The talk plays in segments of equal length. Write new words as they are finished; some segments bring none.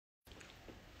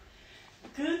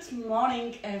Good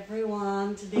morning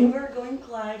everyone. Today we're going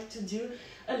live to do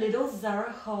a little Zara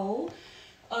haul.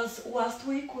 As last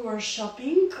week we were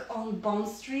shopping on Bond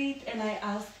Street and I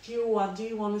asked you what do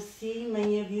you want to see.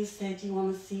 Many of you said you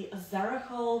want to see a Zara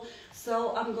haul.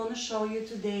 So I'm gonna show you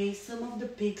today some of the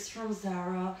picks from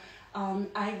Zara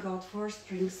I got for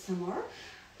spring summer.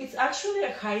 It's actually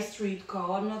a high street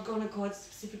haul. I'm not gonna call it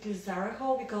specifically Zara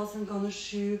haul because I'm gonna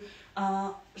show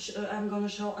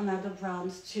another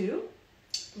brands too.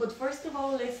 But first of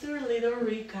all, let's do a little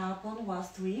recap on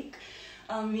last week.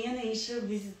 Me and Aisha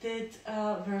visited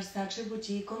Versace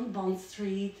boutique on Bond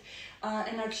Street,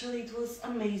 and actually it was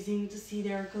amazing to see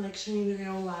their collection in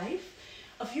real life.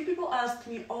 A few people asked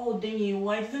me, "Oh, Deni,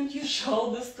 why didn't you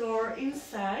show the store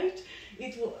inside?"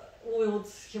 We would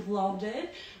have loved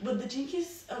it, but the thing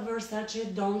is,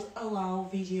 Versace don't allow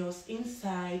videos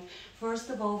inside. First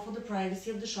of all, for the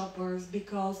privacy of the shoppers,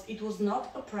 because it was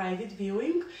not a private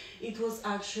viewing. It was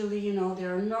actually, you know,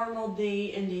 their normal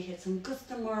day and they had some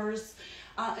customers.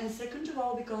 And second of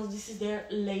all, because this is their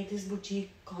latest boutique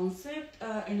concept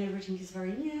and everything is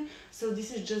very new, so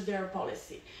this is just their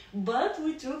policy. But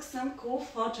we took some cool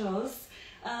photos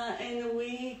and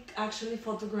we actually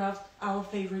photographed our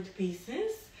favorite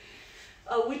pieces.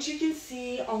 Which you can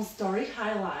see on story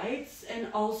highlights, and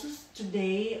also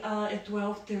today at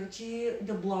 12:30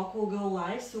 the blog will go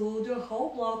live, so we'll do a whole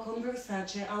blog on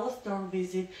Versace, our store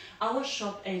visit, our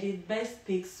shop edit, best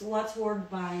picks, what's worth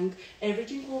buying.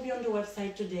 Everything will be on the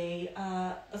website today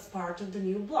as part of the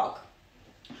new blog.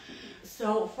 So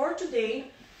for today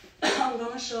I'm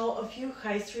gonna show a few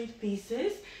high street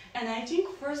pieces, and I think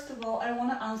first of all I want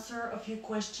to answer a few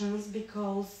questions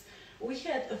because we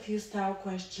had a few style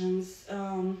questions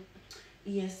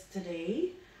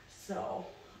yesterday. So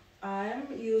I'm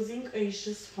using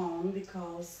Aisha's phone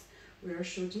because we are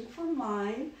shooting from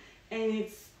mine, and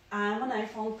I'm an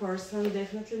iPhone person,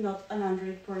 definitely not an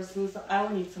Android person, so I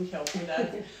will need some help with that.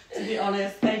 To be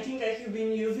honest, I think I have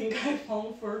been using iPhone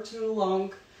for too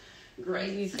long.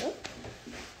 Great.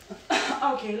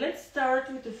 Okay, let's start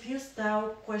with a few style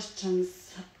questions.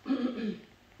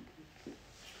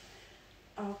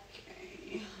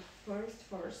 Okay,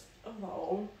 first of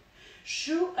all,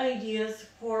 shoe ideas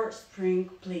for spring,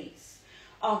 please.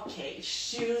 Okay,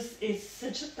 shoes is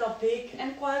such a topic,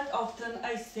 and quite often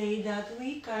I say that we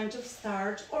kind of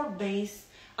start or base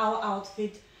our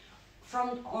outfit from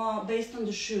based on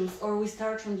the shoes, or we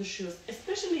start from the shoes,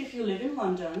 especially if you live in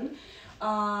London,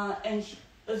 and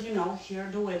as you know, here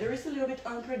the weather is a little bit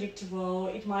unpredictable.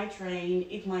 It might rain,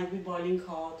 it might be boiling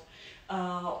hot,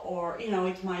 or you know,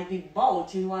 it might be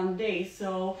both in one day.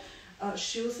 So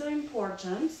shoes are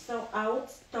important. So I would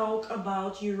talk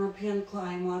about European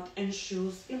climate and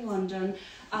shoes in London.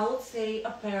 I would say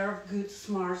a pair of good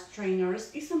smart trainers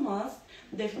is a must.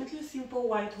 Definitely a simple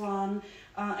white one,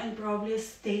 and probably a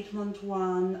statement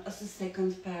one as a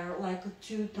second pair, like a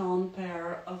two-tone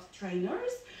pair of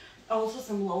trainers. Also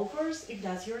some loafers if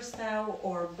that's your style,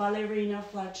 or ballerina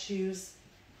flat shoes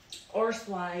or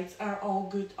slides are all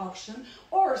good option,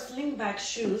 or slingback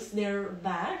shoes. They're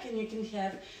back and you can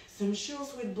have some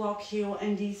shoes with block heel,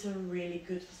 and these are really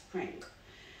good for spring.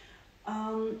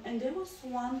 And there was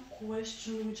one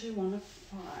question which I want to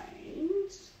find.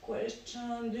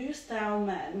 Question: do you style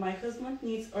men? My husband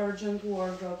needs urgent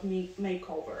wardrobe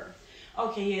makeover.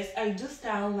 Okay, yes, I do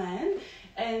style men,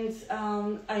 and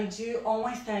I do all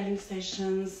my styling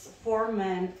sessions for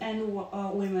men and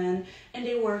women, and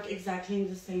they work exactly in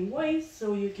the same way,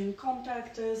 so you can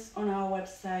contact us on our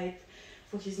website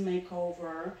for his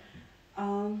makeover.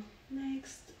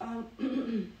 Next,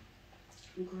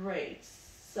 great,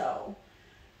 so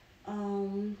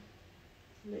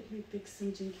let me pick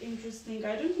something interesting.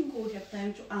 I don't think we'll have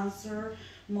time to answer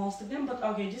most of them, but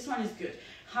okay, this one is good.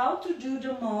 How to do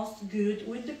the most good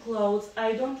with the clothes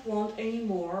I don't want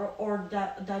anymore, or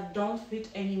that don't fit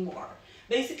anymore.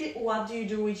 Basically, what do you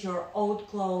do with your old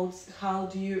clothes? How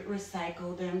do you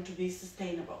recycle them to be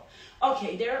sustainable?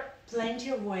 Okay, there are plenty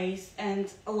of ways and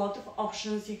a lot of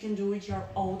options you can do with your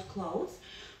old clothes.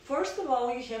 First of all,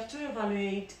 you have to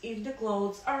evaluate if the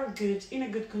clothes are good, in a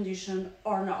good condition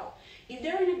or no. If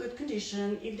they're in a good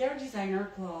condition, if they're designer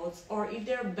clothes, or if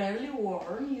they're barely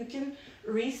worn, you can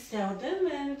resell them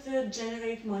and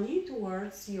generate money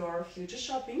towards your future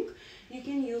shopping. You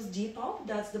can use Depop,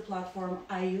 that's the platform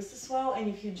I use as well, and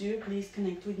if you do, please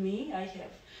connect with me. I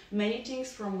have many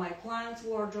things from my clients'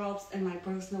 wardrobes and my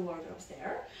personal wardrobes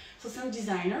there. For some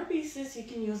designer pieces, you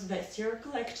can use Vestiaire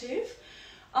Collective.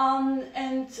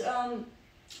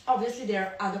 Obviously there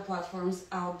are other platforms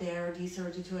out there. These are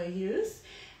the two I use.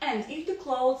 And if the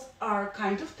clothes are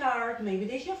kind of tired, maybe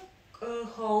they have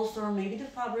holes or maybe the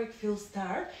fabric feels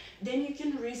tired, then you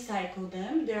can recycle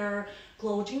them. There are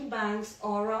clothing banks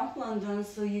all around London,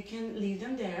 so you can leave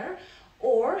them there.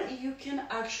 Or you can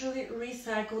actually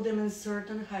recycle them in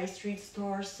certain high street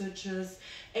stores such as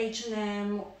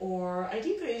H&M, or I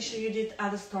think Aisha, you did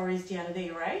other stories the other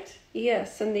day, right?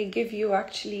 Yes, and they give you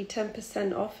actually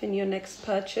 10% off in your next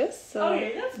purchase. So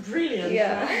okay, that's brilliant.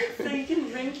 Yeah. Right? So you can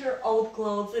bring your old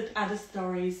clothes at other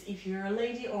stories if you're a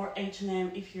lady, or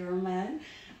H&M if you're a man.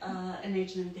 And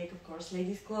H&M take, of course,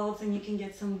 ladies' clothes, and you can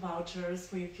get some vouchers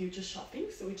for your future shopping,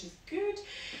 so which is good.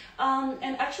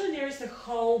 And actually, there is a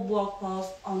whole blog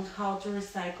post on how to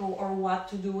recycle or what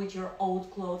to do with your old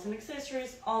clothes and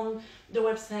accessories on the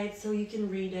website, so you can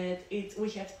read it. We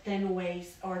have 10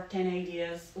 ways or 10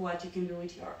 ideas what you can do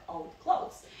with your old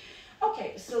clothes.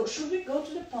 Okay, so should we go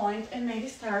to the point and maybe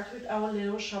start with our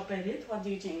little shop edit? What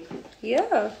do you think?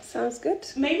 Yeah, sounds good.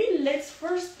 Maybe let's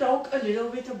first talk a little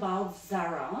bit about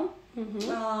Zara.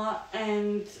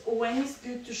 And when it's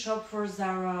good to shop for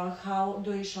Zara, how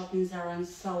do you shop in Zara, and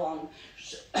so on.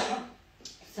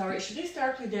 Sorry, should I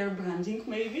start with their branding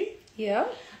maybe? Yeah.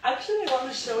 Actually, I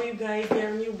want to show you guys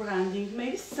their new branding.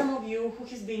 Maybe some of you who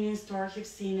has been in store have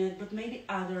seen it, but maybe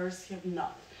others have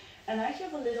not. And I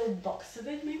have a little box of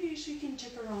it. Maybe you can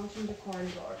check around from the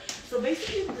corridor. So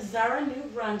basically, the Zara new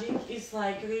branding is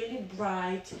like really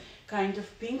bright, kind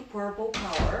of pink purple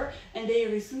color, and they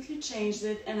recently changed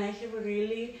it, and I have a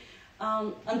really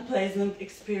unpleasant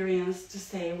experience to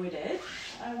say with it.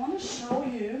 I want to show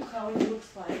you how it looks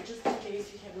like, just in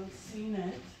case you haven't seen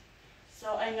it.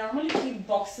 So I normally keep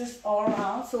boxes all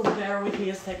around, so bear with me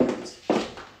a second.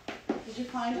 Did you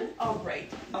find it? Oh,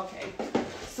 great. Okay.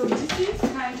 So this is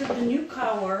kind of the new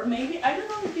color. Maybe, I don't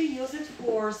know if they use it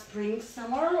for spring,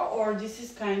 summer, or this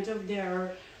is kind of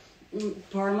their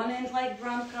permanent like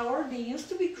brown color. They used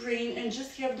to be green and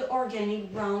just have the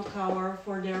organic brown color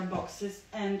for their boxes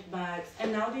and bags.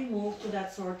 And now they moved to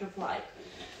that sort of like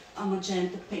a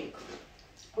magenta pink,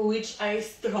 which I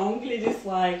strongly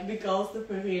dislike because of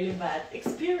a really bad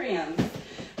experience.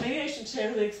 Maybe I should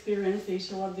share the experience,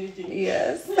 Aisha. What do you think?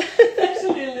 Yes. It's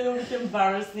actually a little bit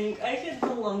embarrassing. I had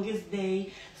the longest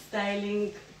day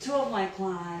styling two of my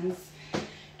clients,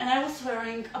 and I was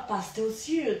wearing a pastel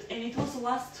suit, and it was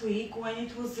last week when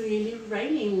it was really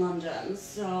rainy in London.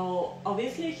 So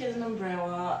obviously I had an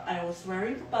umbrella, I was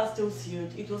wearing a pastel suit,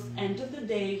 it was end of the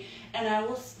day, and I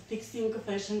was fixing a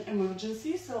fashion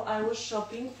emergency. So I was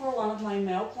shopping for one of my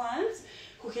male clients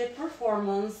who had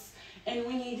performance, and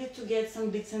we needed to get some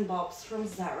bits and bobs from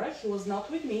Zara. He was not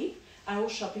with me. I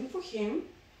was shopping for him,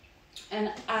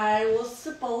 and I was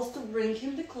supposed to bring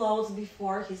him the clothes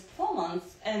before his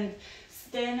performance and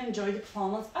then enjoy the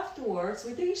performance afterwards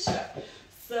with Aisha.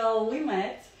 So we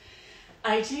met.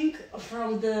 I think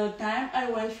from the time I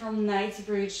went from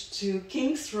Knightsbridge to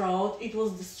King's Road, it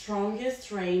was the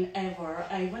strongest rain ever.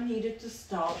 I even needed to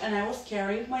stop, and I was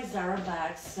carrying my Zara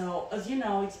bag, so as you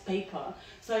know, it's paper.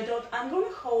 So I thought I'm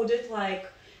gonna hold it like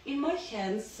in my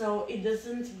hands so it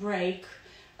doesn't break,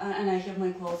 and I have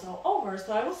my clothes all over.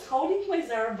 So I was holding my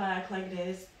Zara bag like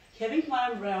this, having my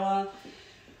umbrella,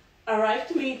 arrived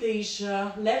to meet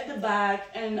Aisha, left the bag,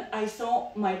 and I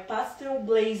saw my pastel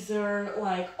blazer,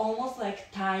 like almost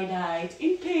like tie-dyed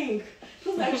in pink. It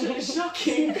was actually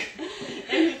shocking.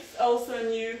 And it's also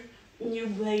a new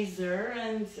blazer,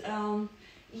 and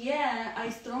yeah, I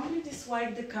strongly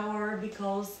dislike the color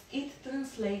because it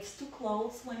translates to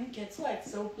clothes when it gets wet.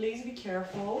 So please be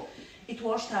careful. It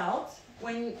washed out.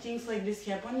 When things like this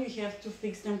happen, you have to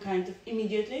fix them kind of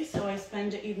immediately. So I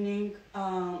spent the evening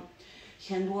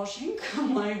hand washing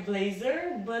my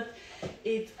blazer, but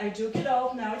I took it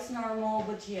off. Now it's normal,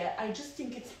 but yeah, I just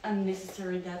think it's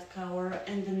unnecessary, that color,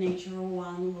 and the natural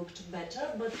one looked better.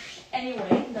 But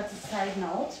anyway, that's a side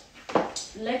note.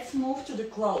 Let's move to the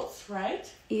clothes, right?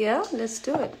 Yeah, let's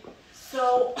do it.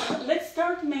 So let's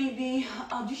start maybe,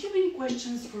 do you have any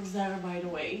questions for Zara, by the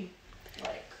way?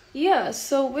 Yeah,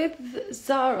 so with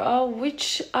Zara,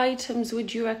 which items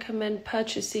would you recommend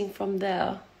purchasing from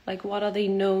there? Like, what are they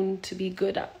known to be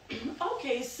good at?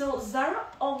 Okay, so Zara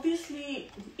obviously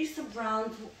is a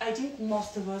brand I think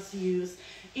most of us use.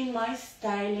 In my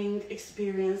styling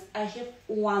experience, I have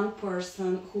one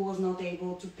person who was not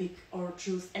able to pick or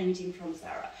choose anything from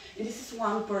Zara. And this is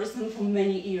one person for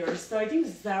many years. So I think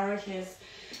Zara has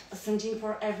something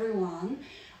for everyone.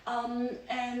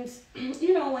 And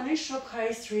you know, when I shop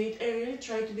high street, I really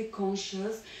try to be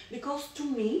conscious, because to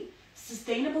me,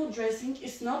 sustainable dressing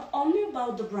is not only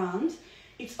about the brand,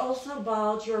 it's also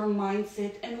about your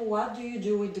mindset and what do you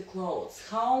do with the clothes,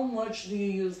 how much do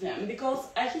you use them. Because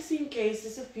I have seen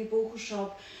cases of people who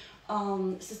shop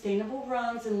sustainable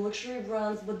brands and luxury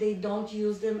brands, but they don't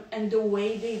use them, and the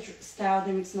way they style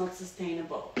them, it's not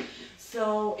sustainable.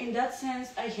 So in that sense,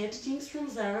 I had things from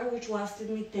Zara which lasted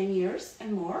me 10 years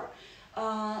and more,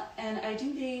 and I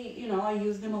think they, you know, I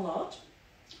use them a lot.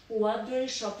 What do I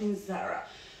shop in Zara?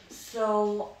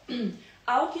 So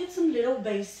I'll get some little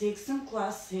basics, some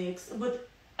classics, but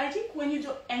I think when you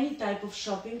do any type of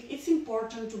shopping, it's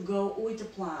important to go with a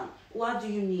plan. What do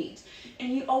you need?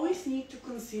 And you always need to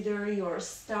consider your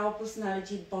style,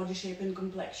 personality, body shape and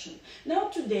complexion. Now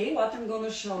today, what I'm going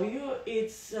to show you,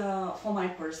 it's for my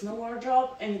personal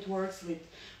wardrobe, and it works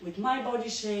with my body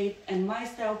shape and my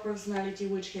style personality,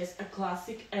 which has a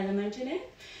classic element in it.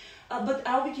 But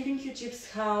I'll be giving you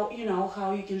tips how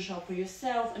you can shop for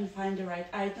yourself and find the right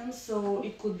items, so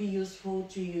it could be useful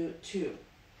to you too.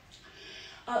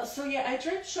 So yeah, I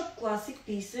try to shop classic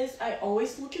pieces. I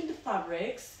always look at the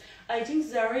fabrics. I think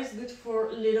Zara is good for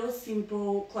little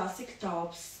simple classic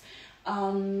tops.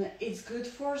 It's good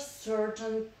for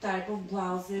certain type of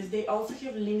blouses. They also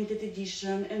have limited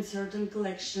edition and certain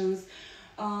collections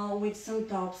with some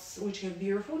tops which have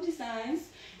beautiful designs.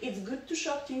 It's good to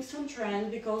shop things on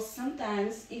trend, because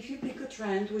sometimes if you pick a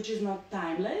trend which is not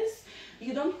timeless,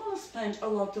 you don't want to spend a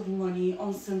lot of money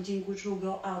on something which will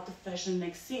go out of fashion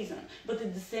next season. But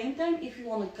at the same time, if you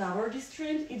want to cover this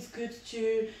trend, it's good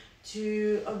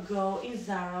to go in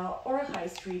Zara or a high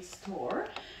street store.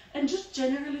 And just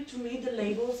generally, to me, the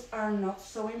labels are not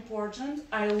so important.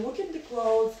 I look at the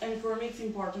clothes, and for me it's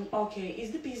important, okay,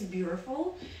 is the piece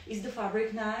beautiful? Is the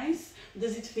fabric nice?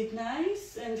 Does it fit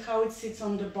nice? And how it sits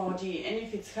on the body? And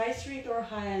if it's high street or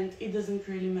high end, it doesn't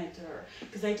really matter,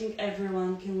 because I think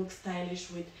everyone can look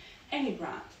stylish with any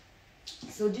brand.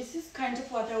 So this is kind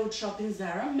of what I would shop in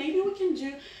Zara. Maybe we can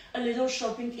do a little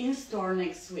shopping in store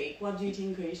next week. What do you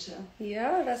think, Grisha?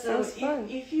 Yeah, that sounds fun.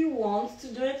 If you want to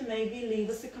do it, maybe leave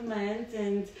us a comment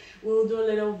and we'll do a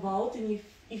little vote. And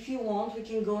if you want, we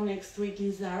can go next week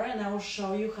in Zara and I will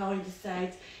show you how I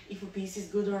decide if a piece is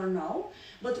good or no.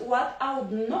 But what I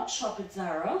would not shop at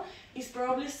Zara is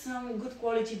probably some good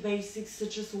quality basics,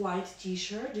 such as white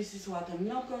t-shirt. This is what I'm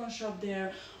not gonna shop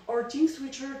there. Or things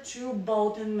which are too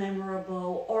bold and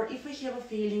memorable, or if I have a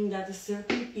feeling that a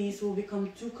certain piece will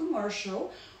become too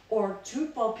commercial or too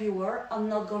popular, I'm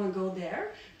not gonna go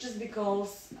there, just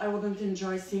because I wouldn't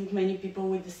enjoy seeing many people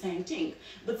with the same thing.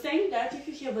 But saying that,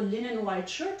 if you have a linen white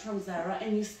shirt from Zara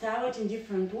and you style it in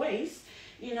different ways,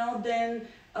 you know, then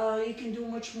you can do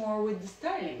much more with the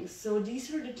styling. So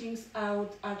these are the things I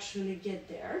would actually get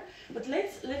there. But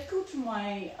let's go to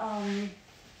my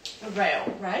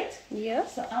rail, right?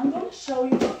 Yes. So I'm going to show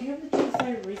you a few of the things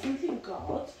I recently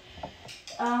got.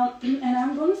 And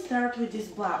I'm going to start with this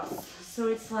blouse. So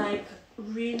it's like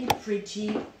really pretty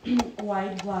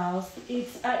white blouse.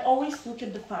 I always look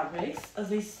at the fabrics,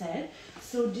 as I said.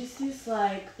 So this is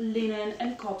like linen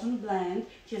and cotton blend.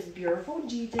 It has beautiful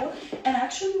detail. And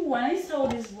actually, when I saw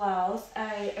this blouse,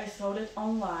 I saw it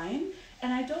online.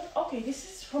 And I thought, okay, this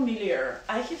is familiar.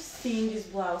 I have seen this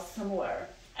blouse somewhere.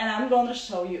 And I'm going to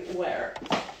show you where.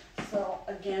 So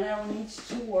again, I will need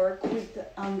to work with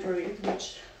the Android,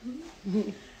 which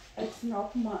it's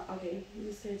not my, okay,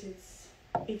 you said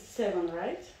it's 7,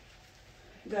 right?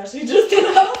 Gosh, you just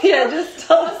yeah, just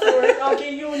password.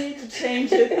 Okay, you will need to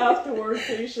change it afterwards,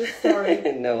 so you should, sorry.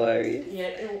 No worries.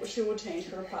 Yeah, she will change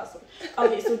her password.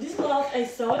 Okay, so this blouse, I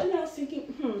saw it and I was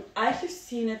thinking, I have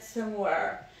seen it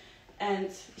somewhere.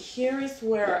 And here is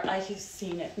where I have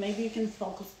seen it. Maybe you can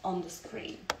focus on the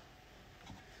screen.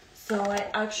 So I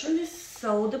actually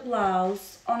saw the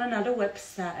blouse on another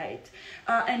website.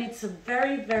 And it's a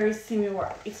very, very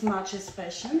similar, it's Matches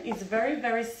Fashion. It's very,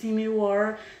 very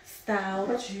similar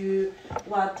style to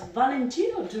what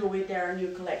Valentino do with their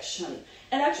new collection.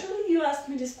 And actually you asked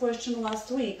me this question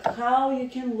last week, how you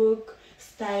can look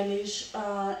stylish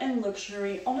and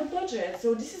luxury on a budget.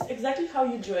 So this is exactly how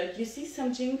you do it. You see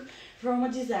something from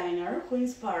a designer who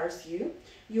inspires you.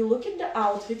 You look at the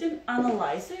outfit and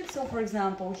analyze it. So for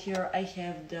example, here I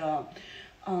have the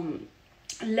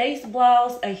lace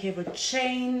blouse, I have a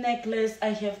chain necklace, I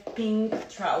have pink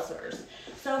trousers.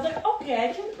 So that, okay,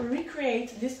 I can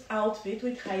recreate this outfit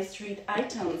with high street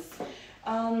items.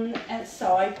 And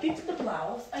so I picked the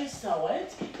blouse, I saw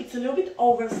it, it's a little bit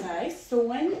oversized. So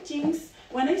when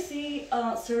I see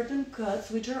certain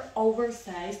cuts which are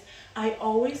oversized, I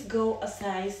always go a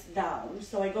size down.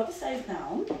 So I got a size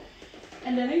down,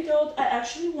 and then I thought I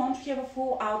actually want to have a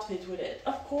full outfit with it.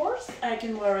 Of course, I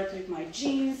can wear it with my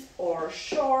jeans or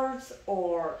shorts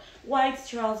or white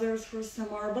trousers for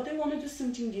summer, but I want to do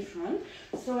something different.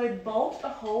 So I bought a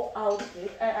whole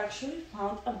outfit. I actually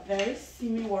found a very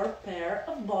similar pair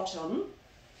of bottom.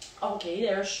 Okay,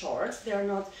 they're shorts, they're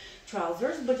not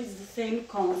trousers, but it's the same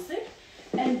concept.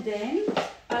 And then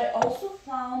I also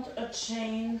found a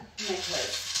chain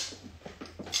necklace.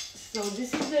 So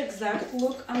this is the exact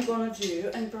look I'm gonna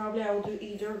do, and probably I'll do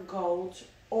either gold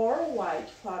or white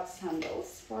flat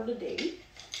sandals for the day.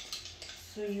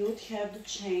 So you would have the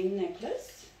chain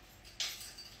necklace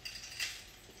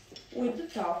with the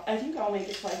top. I think I'll make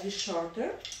it slightly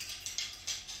shorter,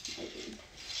 maybe,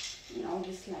 you know,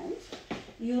 this length.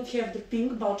 You'd have the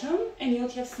pink bottom, and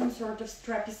you'd have some sort of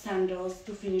strappy sandals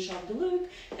to finish off the look.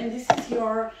 And this is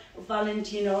your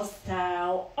Valentino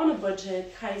style on a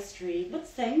budget, high street. But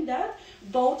saying that,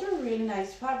 both are really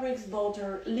nice fabrics, both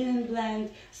are linen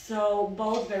blend, so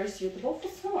both very suitable for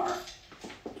summer.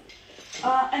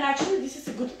 And actually this is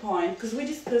a good point, because we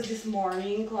discussed this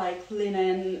morning like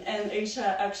linen, and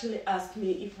Aisha actually asked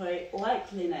me if I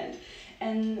like linen.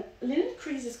 And linen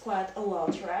creases quite a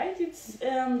lot, right? It's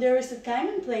there is a time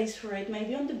and place for it,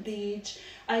 maybe on the beach.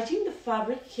 I think the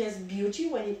fabric has beauty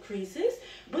when it creases,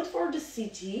 but for the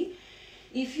city,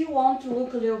 if you want to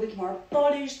look a little bit more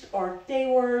polished or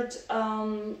tailored,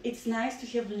 it's nice to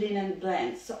have linen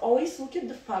blends. So always look at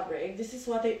the fabric. This is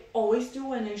what I always do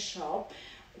when I shop.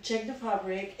 Check the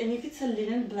fabric, and if it's a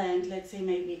linen blend, let's say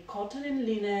maybe cotton and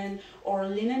linen, or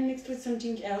linen mixed with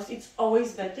something else, it's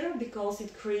always better because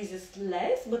it creases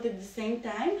less, but at the same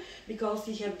time, because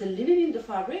you have the linen in the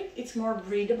fabric, it's more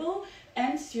breathable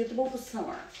and suitable for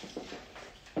summer.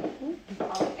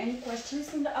 Any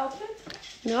questions on the outfit?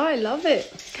 No, I love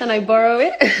it. Can I borrow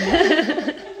it?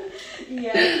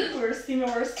 Yeah, we're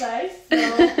similar size,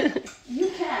 so you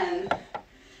can.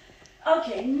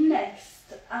 Okay, next.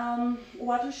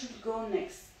 What we should go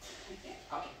next?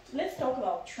 Okay, let's talk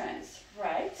about trends,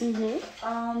 right?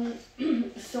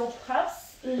 So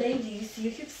perhaps, ladies,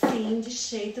 you have seen the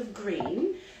shade of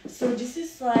green. So this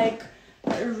is like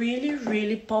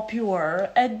really popular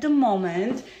at the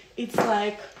moment. It's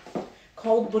like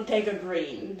called Bottega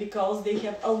Green because they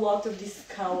have a lot of this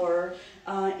color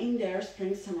in their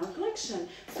spring-summer collection.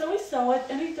 So I saw it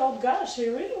and I thought, gosh, I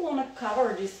really want to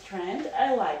cover this trend.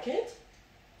 I like it.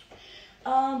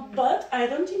 But I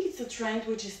don't think it's a trend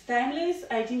which is timeless.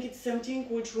 I think it's something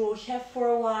which we'll have for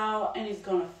a while and it's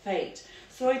gonna fade.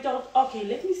 So I thought, okay,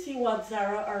 let me see what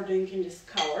Zara are doing in this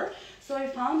color. So I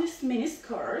found this mini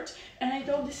skirt and I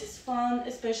thought this is fun,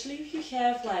 especially if you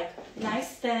have like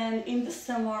nice tan in the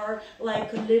summer,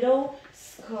 like a little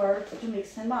skirt to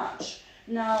mix and match.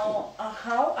 Now,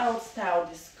 how I'll style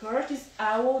this skirt is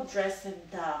I will dress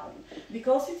it down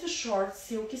because it's a short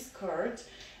silky skirt.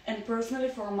 And personally,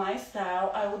 for my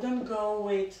style, I wouldn't go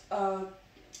with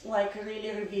like a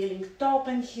really revealing top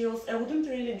and heels. I wouldn't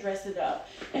really dress it up.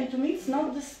 And to me, it's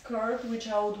not the skirt which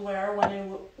I would wear when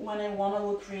I want to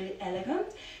look really elegant.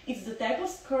 It's the type of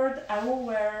skirt I will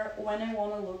wear when I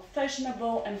want to look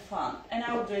fashionable and fun. And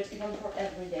I will do it even for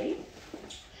every day.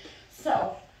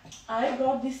 So, I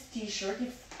got this t-shirt.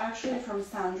 It's actually from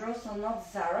Sandro, so not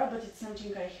Zara, but it's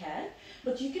something I had.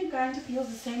 But you can kind of use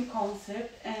the same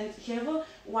concept and have a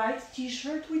white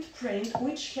t-shirt with print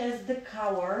which has the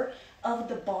color of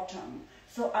the bottom.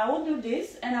 So I will do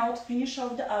this and I will finish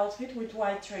off the outfit with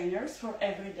white trainers for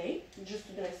every day, just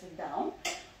to dress it down.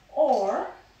 Or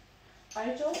I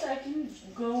thought I can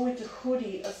go with a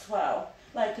hoodie as well,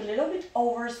 like a little bit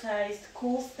oversized,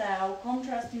 cool style,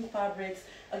 contrasting fabrics,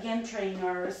 again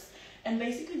trainers, and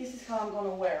basically this is how I'm gonna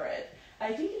wear it.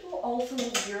 I think it will also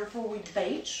look beautiful with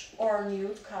beige or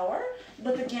nude color,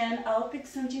 but again, I'll pick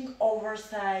something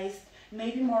oversized,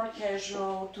 maybe more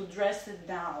casual to dress it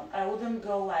down. I wouldn't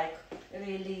go like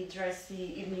really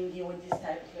dressy evening with this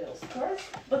type of little skirt,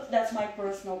 but that's my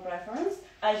personal preference.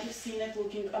 I have seen it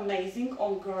looking amazing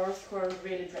on girls who are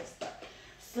really dressed up.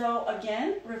 So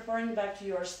again, referring back to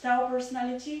your style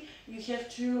personality, you have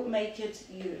to make it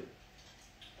you.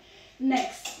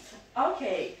 Next,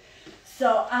 okay.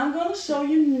 So I'm gonna show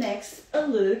you next a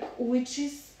look which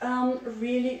is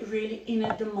really in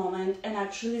at the moment, and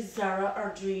actually Zara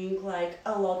are doing like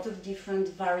a lot of different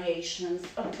variations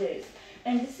of this.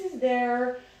 And this is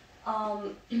their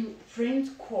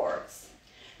print quartz.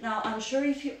 Now I'm sure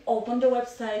if you open the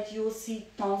website you will see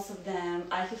tons of them.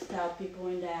 I have styled people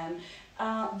in them.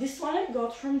 This one I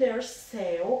got from their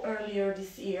sale earlier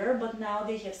this year, but now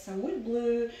they have some with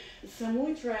blue, some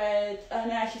with red,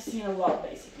 and I have seen a lot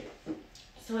basically.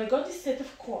 So I got this set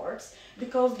of quartz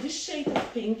because this shade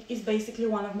of pink is basically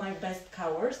one of my best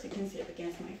colors. You can see it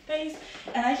against my face.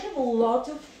 And I have a lot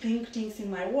of pink things in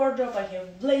my wardrobe. I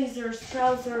have blazers,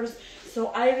 trousers. So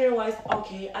I realized,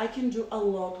 okay, I can do a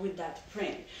lot with that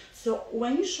print. So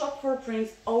when you shop for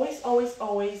prints,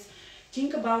 always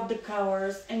think about the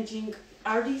colors and think,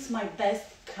 are these my best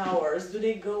colors? Do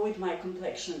they go with my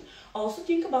complexion? Also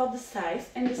think about the size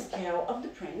and the scale of the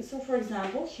print. So for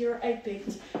example, here I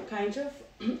picked kind of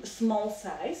small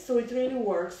size, so it really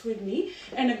works with me.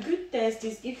 And a good test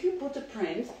is if you put a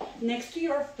print next to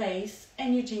your face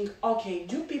and you think, okay,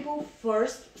 do people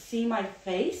first see my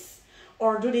face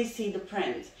or do they see the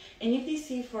print? And if they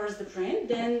see first the print,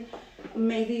 then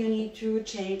maybe you need to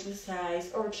change the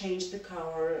size or change the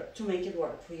color to make it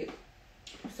work for you.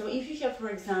 So if you have, for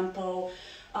example,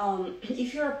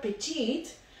 if you're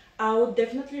petite, I would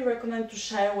definitely recommend to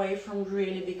shy away from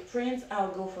really big prints.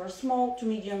 I'll go for small to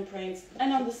medium prints.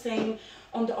 And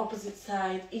on the opposite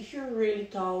side, if you're really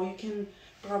tall, you can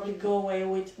probably go away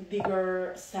with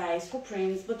bigger size for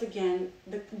prints. But again,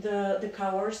 the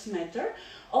colors matter.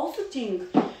 Also think,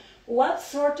 what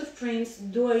sort of prints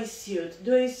do I suit?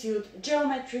 Do I suit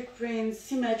geometric prints,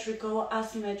 symmetrical,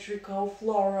 asymmetrical,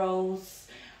 florals,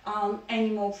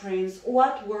 animal prints?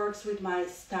 What works with my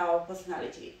style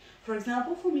personality? For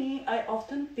example, for me, I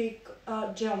often pick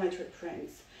geometric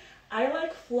prints. I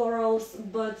like florals,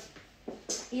 but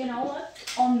you know what?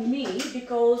 On me,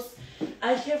 because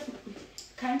I have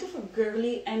kind of a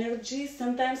girly energy,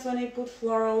 sometimes when I put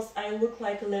florals, I look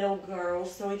like a little girl,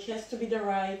 so it has to be the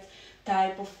right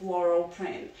type of floral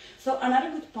print. So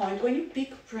another good point, when you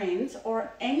pick print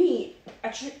or any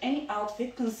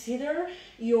outfit, consider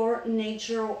your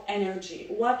natural energy,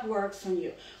 what works on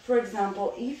you. For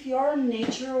example, if your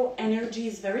natural energy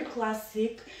is very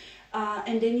classic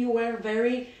and then you wear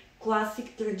very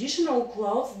classic traditional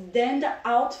clothes, then the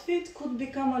outfit could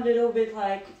become a little bit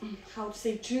like, how to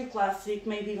say, too classic,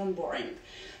 maybe even boring.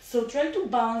 So try to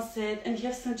balance it and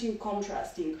have something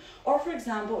contrasting. Or for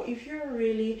example, if you're a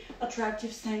really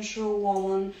attractive, sensual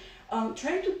woman,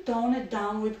 try to tone it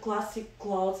down with classic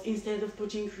clothes instead of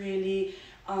putting really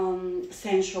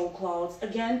sensual clothes,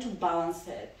 again, to balance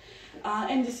it.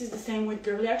 And this is the same with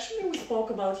girly. Actually, we spoke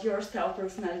about your style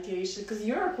personality, Aisha, because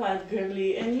you're quite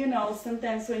girly, and you know,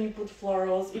 sometimes when you put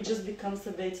florals, it just becomes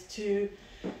a bit too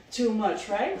much,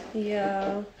 right?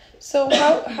 Yeah. So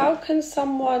how can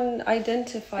someone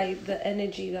identify the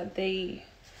energy that they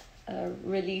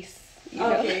release?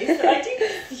 Okay, so I think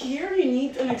here you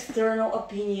need an external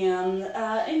opinion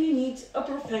and you need a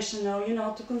professional, you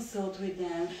know, to consult with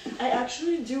them. I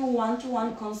actually do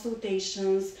one-to-one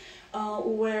consultations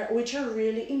which are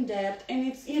really in-depth, and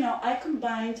it's, you know, I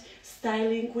combined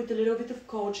styling with a little bit of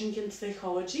coaching and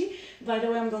psychology. By the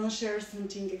way, I'm gonna share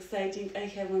something exciting I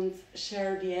haven't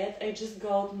shared yet. I just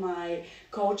got my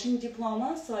coaching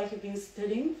diploma, so I have been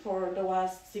studying for the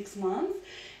last 6 months,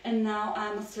 and now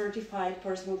I'm a certified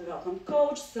personal development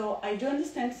coach. So I do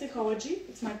understand psychology,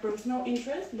 it's my personal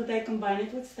interest, but I combine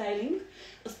it with styling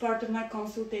as part of my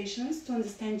consultations to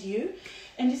understand you.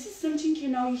 And this is something, you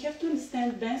know, you have to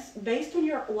understand based on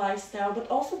your lifestyle, but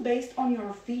also based on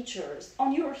your features,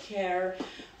 on your hair,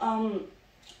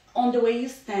 on the way you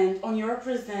stand, on your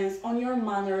presence, on your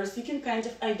manners. You can kind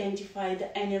of identify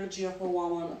the energy of a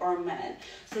woman or man.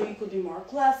 So you could be more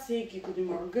classic, you could be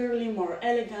more girly, more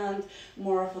elegant,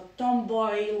 more of a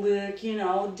tomboy look, you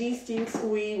know. These things,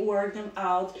 we work them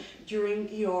out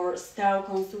during your style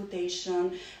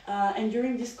consultation. And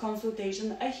during this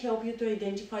consultation, I help you to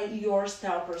identify your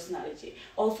style personality,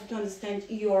 also to understand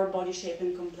your body shape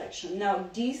and complexion. Now,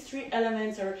 these 3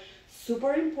 elements are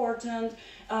super important,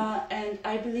 and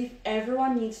I believe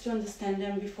everyone needs to understand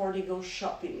them before they go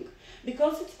shopping,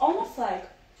 because it's almost like,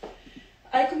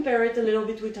 I compare it a little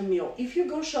bit with a meal. If you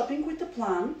go shopping with a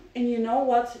plan and you know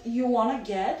what you want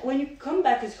to get, when you come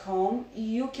back at home,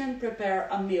 you can prepare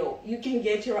a meal, you can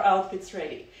get your outfits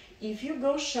ready. If you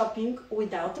go shopping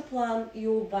without a plan,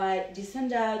 you buy this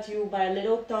and that, you buy a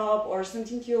little top or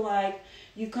something you like,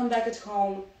 you come back at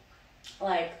home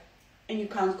like, and you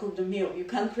can't cook the meal, you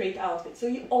can't create outfits. So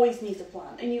you always need a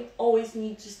plan, and you always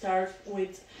need to start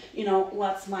with, you know,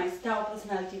 what's my style,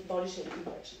 personality, body shape,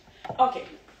 complexion. Okay,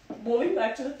 moving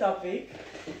back to the topic.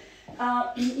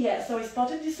 Yeah, so I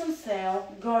spotted this on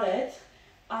sale, got it,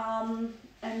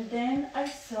 and then I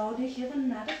saw they have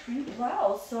another print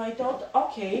blouse. So I thought,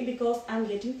 okay, because I'm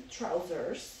getting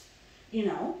trousers, you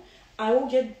know, I will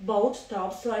get both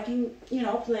tops so I can, you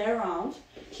know, play around,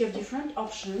 have different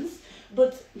options.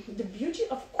 But the beauty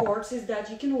of course is that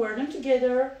you can wear them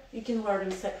together, you can wear them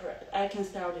separate. I can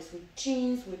style this with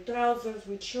jeans, with trousers,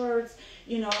 with shirts,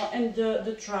 you know, and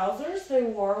the trousers I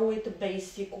wore with a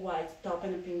basic white top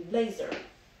and a pink blazer.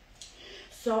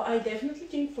 So I definitely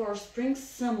think for spring,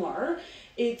 summer,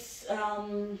 it's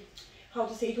how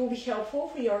to say, it will be helpful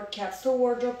for your capsule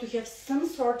wardrobe to have some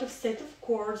sort of set of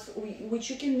cords which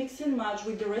you can mix and match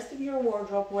with the rest of your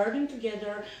wardrobe, wear them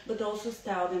together, but also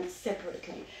style them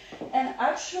separately. And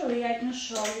actually, I can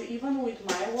show you, even with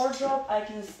my wardrobe, I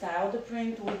can style the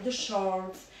print with the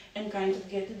shorts and kind of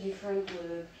get a different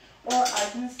look. Or I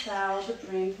can style the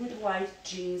print with white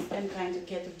jeans and kind of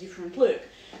get a different look.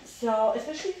 So,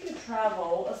 especially if you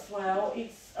travel as well,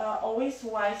 it's always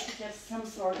wise to have some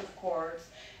sort of cords.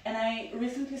 And I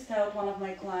recently styled one of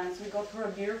my clients. We got her a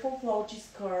beautiful floaty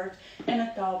skirt and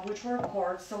a top, which were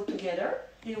cords. So together,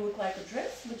 they look like a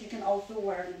dress, but you can also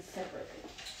wear them separately.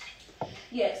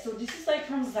 Yeah, so this is like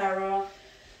from Zara,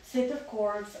 set of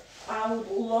cords. I would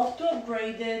love to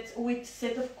upgrade it with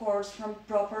set of cords from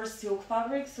proper silk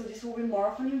fabric, so this will be more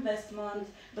of an investment.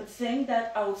 But saying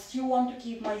that, I would still want to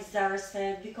keep my Zara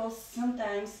set because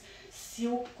sometimes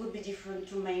silk could be different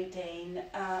to maintain,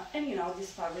 and you know,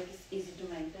 this fabric is easy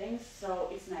to maintain, so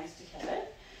it's nice to have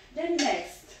it. Then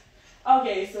next,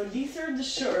 okay, so these are the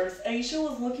shirts. Aisha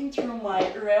was looking through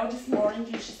my rail this morning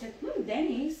and she said,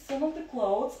 Deni, some of the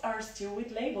clothes are still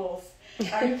with labels.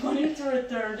 Are you planning to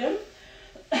return them?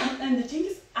 And the thing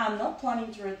is, I'm not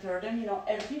planning to return them. You know,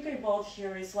 everything I bought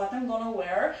here is what I'm gonna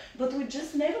wear, but we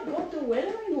just never got the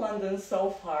weather in London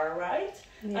so far, right?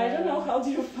 Yeah. I don't know how do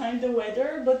you find the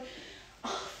weather, but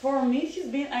for me it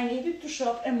has been, I needed to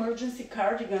shop emergency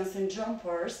cardigans and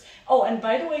jumpers. Oh, and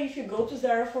by the way, if you go to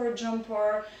Zara for a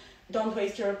jumper, don't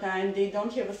waste your time. They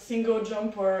don't have a single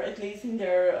jumper, at least in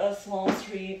their Sloane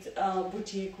Street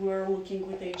boutique. We're looking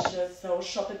with Asia, so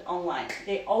shop it online.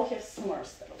 They all have summer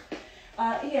stuff.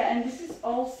 Yeah, and this is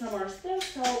all summer stuff,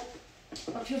 so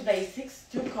a few basics,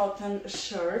 2 cotton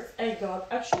shirts I got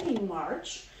actually in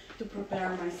March to prepare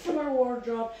my summer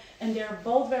wardrobe, and they're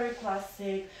both very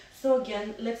classic. So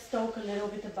again, let's talk a little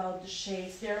bit about the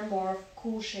shades. There are more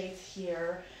cool shades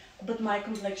here, but my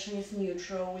complexion is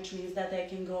neutral, which means that I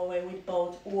can go away with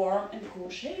both warm and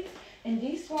cool shades. And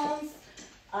these ones,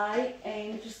 I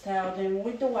aim to style them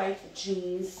with the white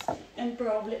jeans, and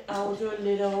probably I'll do a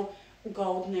little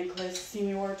gold necklace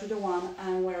similar to the one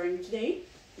I'm wearing today.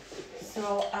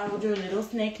 So I will do a little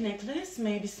snake necklace,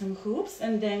 maybe some hoops,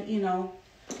 and then, you know,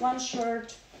 one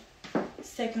shirt,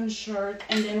 second shirt,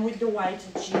 and then with the white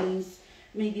jeans,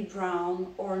 maybe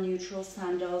brown or neutral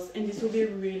sandals, and this will be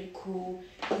a really cool,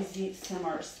 easy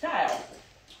summer style.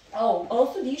 Oh,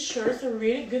 also these shirts are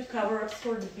really good cover-ups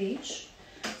for the beach.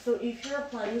 So if you're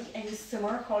planning any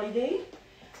summer holiday,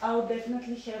 I'll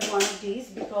definitely have one of these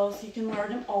because you can wear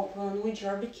them open with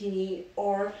your bikini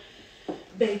or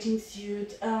bathing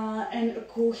suit and a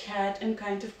cool hat and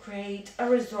kind of create a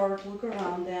resort look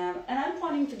around them. And I'm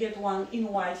planning to get one in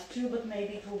white too, but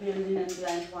maybe it will be a linen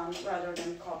blend one rather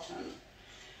than cotton.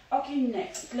 Okay,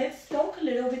 next, let's talk a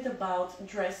little bit about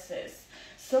dresses.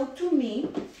 So to me,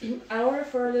 I'll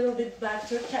refer a little bit back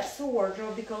to a capsule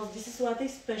wardrobe because this is what I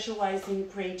specialize in,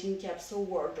 creating capsule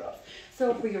wardrobes.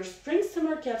 So for your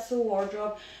spring-summer capsule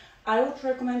wardrobe, I would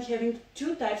recommend having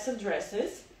 2 types of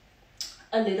dresses,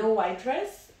 a little white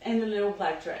dress and a little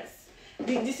black dress.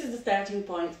 This is the starting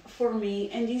point for me,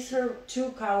 and these are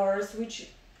 2 colors, which,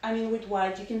 I mean, with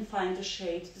white you can find a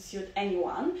shade to suit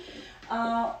anyone.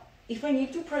 If I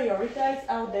need to prioritize,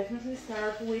 I'll definitely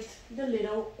start with the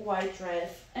little white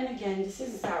dress. And again, this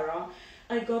is Zara.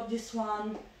 I got this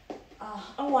one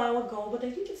a while ago, but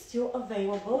I think it's still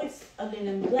available. It's a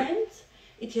linen blend.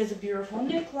 It has a beautiful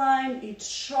neckline. It's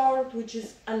short, which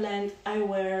is a length I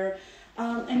wear.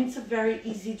 And it's a very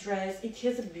easy dress. It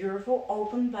has a beautiful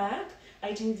open back.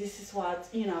 I think this is what,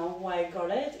 you know, why I got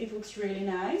it. It looks really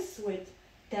nice with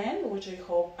tan, which I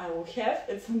hope I will have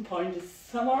at some point this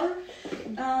summer.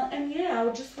 And yeah,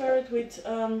 I'll just wear it with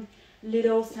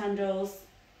little sandals,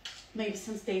 maybe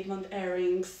some statement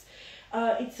earrings.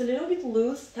 It's a little bit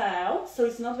loose style, so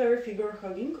it's not very figure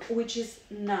hugging, which is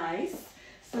nice.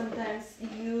 Sometimes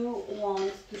you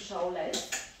want to show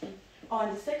less.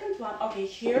 On the second one, okay,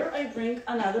 here I bring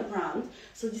another brand.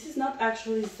 So this is not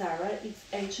actually Zara, it's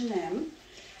H&M.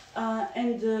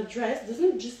 And the dress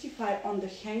doesn't justify on the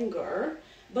hanger,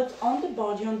 but on the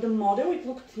body, on the model, it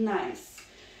looked nice.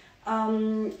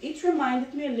 It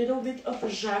reminded me a little bit of a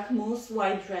Jacquemus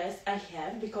white dress I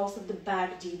have because of the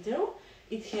back detail.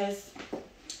 It has,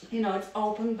 you know, it's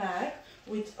open back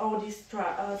with all these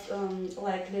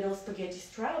like little spaghetti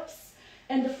straps,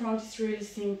 and the front is really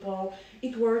simple.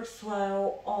 It works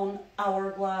well on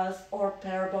hourglass or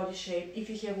pear body shape if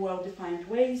you have well-defined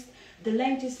waist. The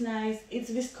length is nice, it's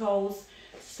viscose,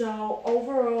 so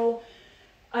overall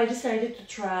I decided to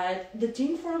try it. The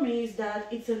thing for me is that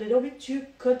it's a little bit too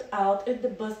cut out at the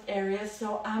bust area,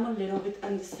 so I'm a little bit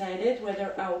undecided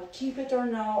whether I'll keep it or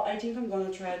no. I think I'm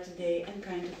gonna try it today and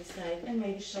kind of decide and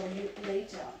maybe show you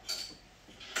later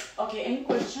on. Okay, any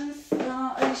questions,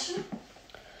 Alicia?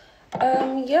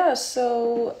 Yeah,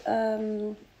 so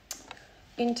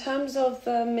in terms of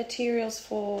materials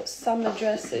for summer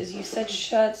dresses, you said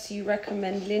shirts you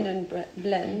recommend linen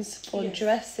blends. For Yes.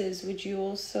 dresses, would you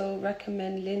also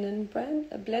recommend linen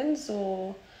blends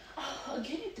or?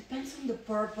 Again, it depends on the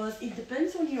purpose. It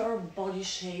depends on your body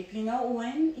shape. You know,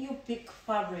 when you pick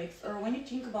fabrics or when you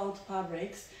think about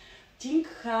fabrics, think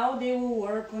how they will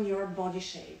work on your body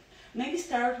shape. Maybe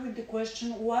start with the question,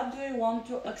 what do I want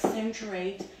to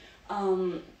accentuate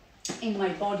in my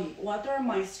body? What are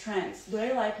my strengths? Do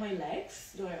I like my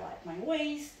legs? Do I like my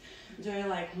waist? Do I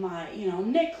like my,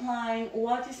 neckline?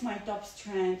 What is my top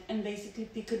strength? And basically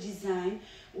pick a design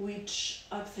which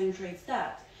accentuates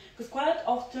that. Because quite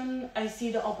often I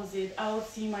see the opposite. I will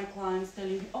see my clients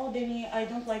telling me, oh, Deni, I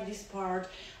don't like this part.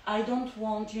 I don't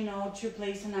want, to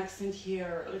place an accent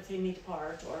here, let's say mid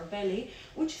part or belly,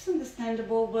 which is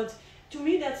understandable, but to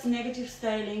me that's negative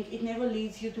styling. It never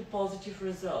leads you to positive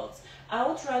results. I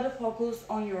will try to focus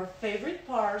on your favorite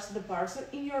parts, the parts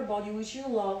in your body which you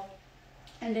love,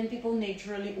 and then people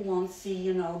naturally won't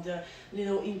see, the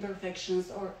little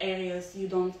imperfections or areas you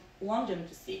don't want them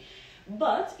to see.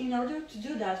 But in order to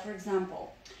do that, for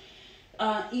example,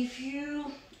 if you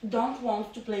don't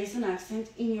want to place an accent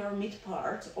in your mid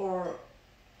part or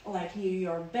like near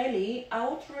your belly, I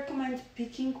would recommend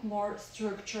picking more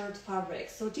structured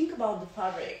fabrics. So think about the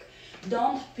fabric.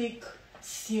 Don't pick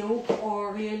silk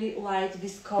or really light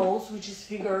viscose, which is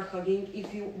figure hugging,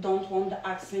 if you don't want the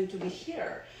accent to be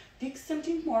here. Pick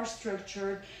something more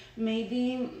structured,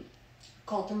 maybe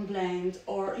cotton blend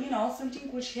or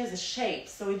something which has a shape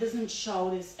so it doesn't show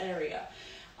this area.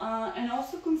 And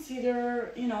also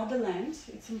consider the length,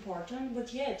 it's important,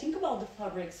 but yeah, think about the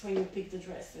fabrics when you pick the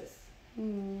dresses.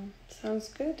 Sounds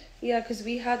good. Yeah, because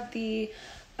we had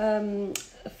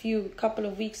a couple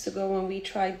of weeks ago when we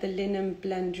tried the linen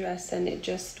blend dress, and it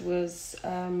just was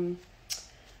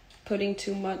putting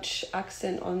too much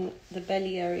accent on the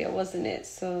belly area, wasn't it?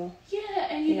 So yeah,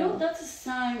 and you know that's a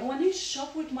sign when I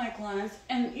shop with my clients,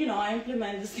 and I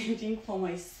implement the same thing for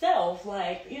myself.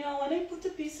 Like when I put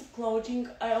a piece of clothing,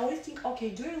 I always think, okay,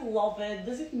 do I love it?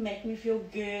 Does it make me feel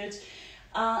good?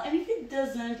 And if it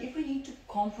doesn't, if I need to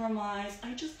compromise,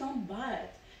 I just don't buy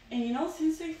it. And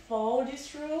since I followed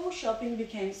this rule, shopping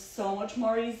became so much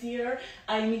more easier.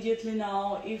 I immediately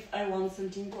know if I want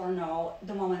something or no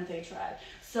the moment I try it.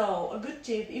 So a good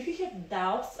tip, if you have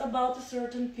doubts about a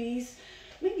certain piece,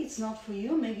 maybe it's not for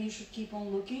you, maybe you should keep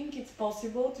on looking. It's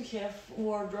possible to have a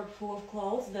wardrobe full of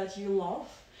clothes that you love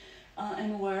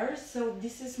and wear. So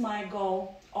this is my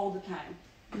goal all the time.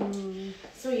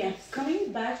 So yeah,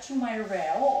 coming back to my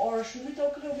rail, or should we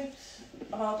talk a little bit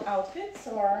about outfits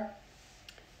or?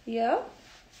 Yeah.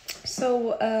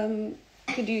 So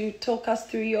could you talk us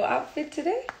through your outfit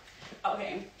today?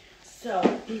 Okay, so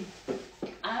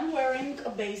I'm wearing a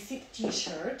basic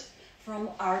t-shirt from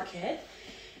Arcade.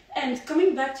 And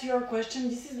coming back to your question,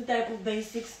 this is the type of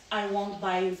basics I won't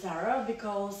buy in Zara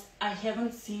because I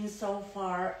haven't seen so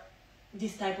far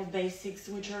this type of basics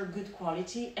which are good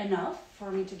quality enough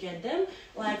for me to get them.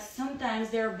 Like sometimes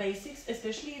they're basics,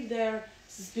 especially if they're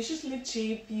suspiciously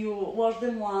cheap, you wash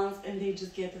them once and they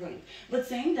just get ruined. But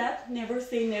saying that, never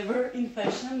say never in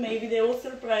fashion. Maybe they will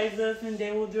surprise us and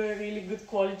they will do a really good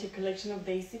quality collection of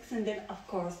basics, and then of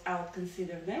course I'll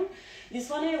consider them. This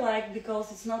one I like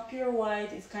because it's not pure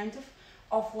white, it's kind of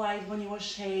off-white vanilla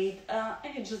shade,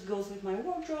 and it just goes with my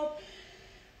wardrobe.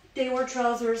 Tailor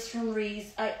trousers from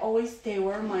Reese. I always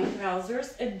tailor my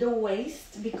trousers at the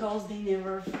waist because they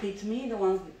never fit me. The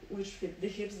ones which fit the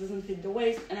hips doesn't fit the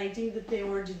waist, and I think the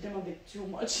tailor did them a bit too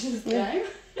much this time.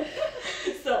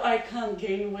 So I can't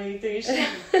gain weight. This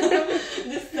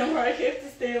summer I have to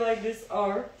stay like this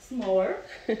or smaller.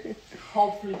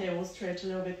 Hopefully they will stretch a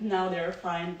little bit. Now they're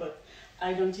fine, but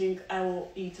I don't think I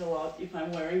will eat a lot if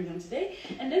I'm wearing them today.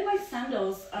 And then my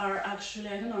sandals are actually,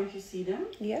 I don't know if you see them.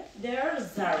 Yeah. They're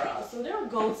Zara, so they're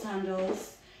gold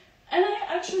sandals. And I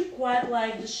actually quite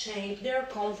like the shape. They're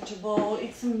comfortable.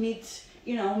 It's a mid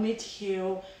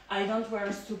heel. I don't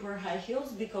wear super high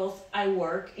heels because I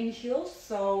work in heels,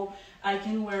 so I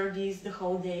can wear these the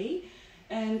whole day.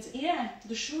 And yeah,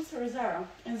 the shoes are Zara.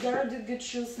 And Zara do good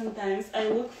shoes sometimes. I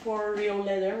look for real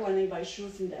leather when I buy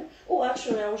shoes in them. Oh,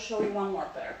 actually, I will show you one more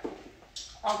pair.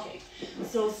 Okay,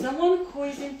 so someone who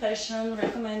is in fashion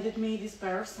recommended me this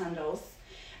pair of sandals.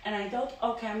 And I thought,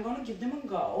 okay, I'm gonna give them a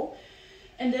go.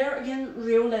 And they're again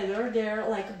real leather. They're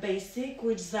like a basic,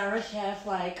 which Zara have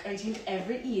like I think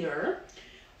every year.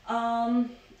 And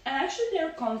actually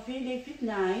they're comfy, they fit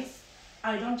nice.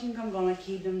 I don't think I'm gonna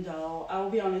keep them though.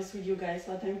 I'll be honest with you guys,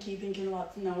 what I'm keeping and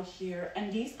what no here.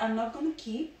 And these I'm not gonna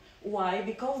keep. Why?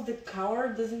 Because the color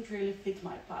doesn't really fit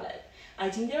my palette.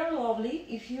 I think they're lovely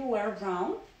if you wear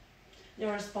brown.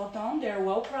 They're spot on, they're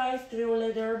well priced, real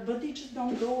leather, but they just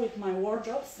don't go with my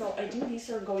wardrobe, so I think these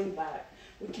are going back.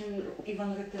 We can even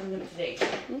return them today.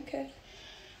 Okay.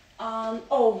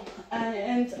 Oh,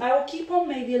 and I'll keep on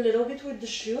maybe a little bit with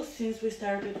the shoes since we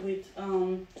started with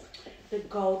the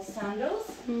gold sandals.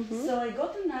 So I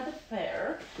got another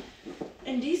pair,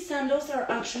 and these sandals are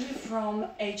actually from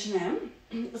H&M.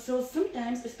 So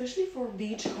sometimes, especially for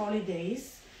beach holidays,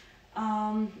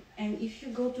 and if you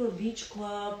go to a beach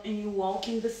club and you walk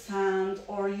in the sand,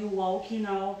 or you walk, you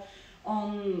know,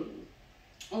 on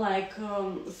like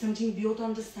something built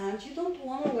on the sand, you don't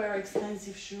want to wear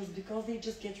expensive shoes because they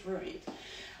just get ruined.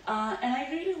 And I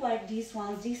really like these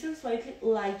ones. These are slightly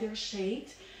lighter shade.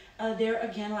 They're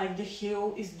again like the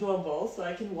heel is doable, so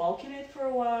I can walk in it for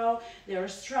a while.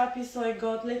 They're strappy, so I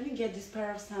got, let me get this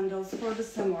pair of sandals for the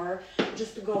summer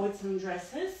just to go with some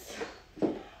dresses.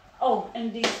 Oh,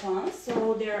 and these ones,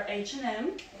 so they're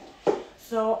H&M.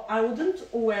 So I wouldn't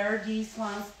wear these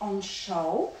ones on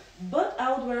show, but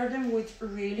I would wear them with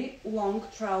really long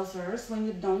trousers when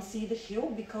you don't see the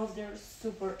heel because they're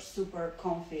super, super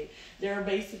comfy. They're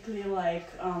basically like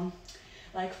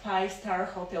 5-star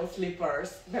hotel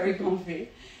slippers, very comfy.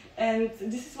 And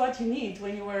this is what you need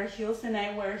when you wear heels, and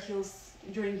I wear heels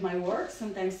during my work,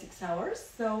 sometimes 6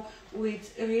 hours. So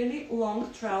with really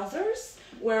long trousers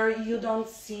where you don't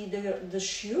see the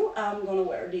shoe, I'm gonna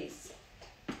wear these.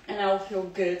 And I'll feel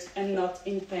good and not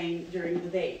in pain during the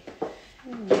day.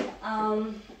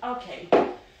 Okay,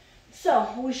 so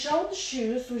we showed the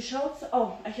shoes, we showed,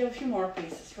 oh, I have a few more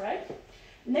pieces, right?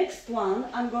 Next one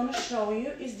I'm gonna show you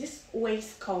is this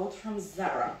waistcoat from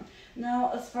Zara.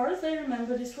 Now, as far as I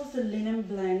remember, this was a linen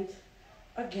blend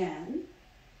again.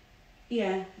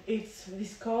 Yeah, it's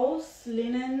viscose,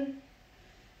 linen,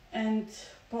 and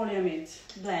polyamide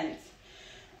blend.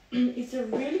 It's a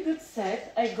really good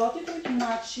set. I got it with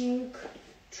matching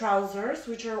trousers,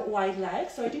 which are wide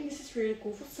legs, so I think this is really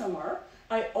cool for summer.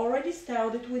 I already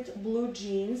styled it with blue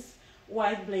jeans,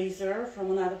 white blazer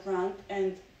from another brand,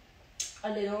 and a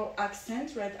little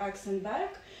accent, red accent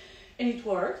back, and it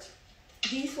worked.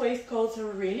 These waistcoats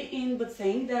are really in, but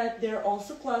saying that they're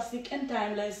also classic and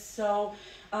timeless, so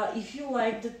if you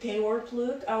like the tailored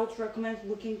look, I would recommend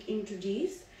looking into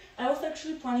these. I was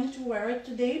actually planning to wear it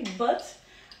today, but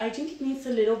I think it needs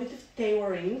a little bit of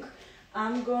tailoring.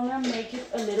 I'm gonna make it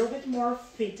a little bit more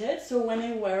fitted, so when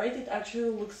I wear it, it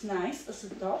actually looks nice as a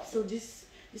top. So this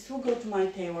will go to my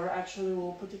tailor. Actually,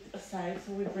 we'll put it aside,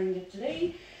 so we bring it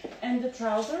today. And the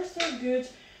trousers are good.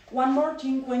 One more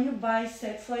thing, when you buy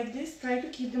sets like this, try to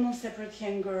keep them on separate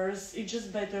hangers. It's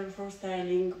just better for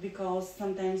styling because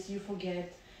sometimes you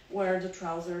forget where the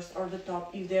trousers or the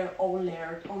top if they're all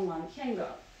layered on one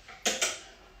hanger.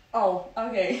 Oh,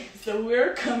 okay, so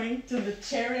we're coming to the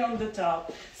cherry on the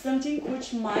top. Something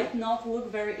which might not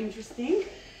look very interesting,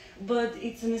 but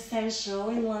it's an essential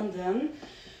in London.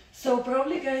 So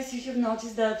probably, guys, you have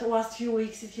noticed that the last few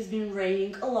weeks it has been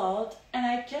raining a lot, and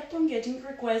I kept on getting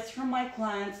requests from my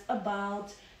clients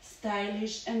about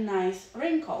stylish and nice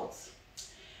raincoats.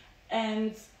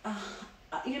 And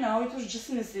you know, it was just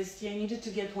a necessity. I needed to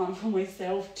get one for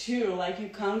myself too. Like, you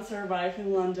can't survive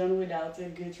in London without a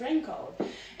good raincoat.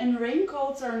 And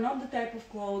raincoats are not the type of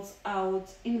clothes I would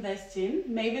invest in.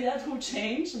 Maybe that will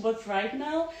change, but right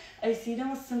now I see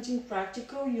them as something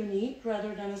practical, unique,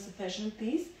 rather than as a fashion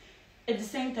piece. At the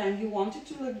same time, you want it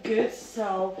to look good,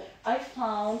 so I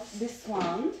found this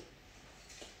one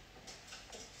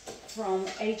from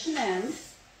H&M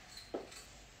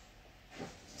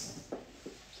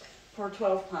for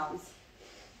 £12. Wow.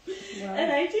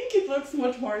 And I think it looks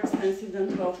much more expensive than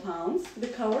 £12. The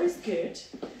color is good.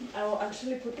 I will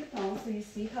actually put it on so you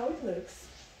see how it looks.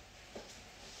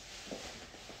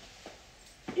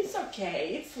 It's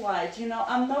okay, it's light, you know,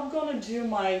 I'm not gonna do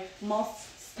my most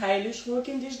stylish look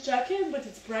in this jacket, but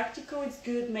it's practical, it's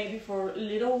good maybe for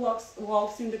little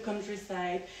walks in the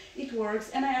countryside. It works,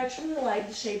 and I actually like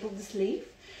the shape of the sleeve.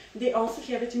 They also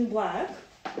have it in black.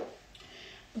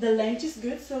 The length is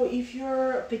good, so if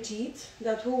you're petite,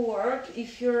 that will work.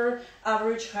 If you're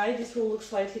average height, this will look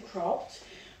slightly cropped.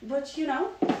 But you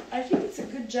know, I think it's a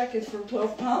good jacket for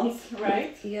 £12,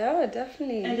 right? Yeah,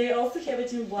 definitely. And they also have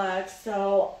it in black,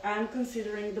 so I'm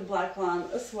considering the black one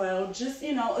as well, just,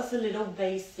 you know, as a little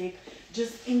basic,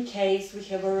 just in case we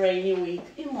have a rainy week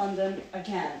in London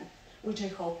again. which I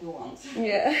hope you want.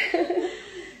 Yeah.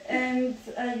 And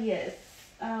yes,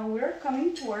 we're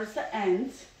coming towards the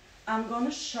end. I'm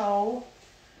gonna show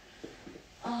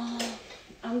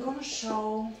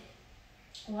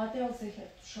what else I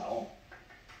have to show.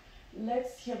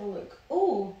 Let's have a look.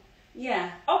 Oh,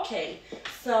 yeah, okay.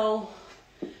 So,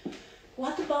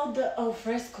 what about the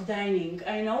alfresco dining?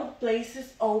 I know the place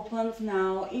is opened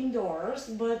now indoors,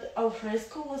 but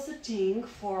alfresco was a thing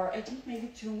for, I think, maybe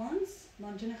 2 months,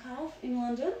 month and a half in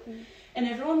London. And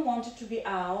everyone wanted to be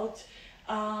out.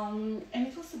 And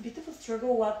it was a bit of a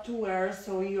struggle what to wear,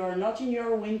 so you're not in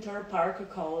your winter parka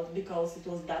coat because it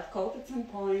was that cold at some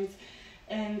point,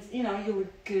 and you know, you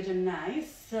look good and nice.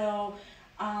 So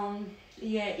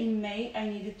yeah, in May I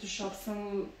needed to shop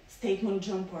some statement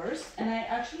jumpers, and I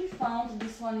actually found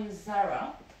this one in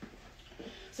Zara.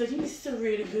 So I think this is a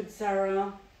really good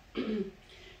Zara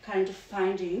kind of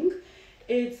finding.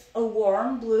 It's a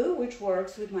warm blue, which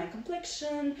works with my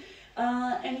complexion.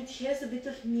 And it has a bit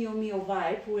of Mio Mio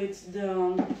vibe with the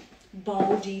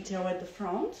bow detail at the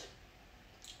front.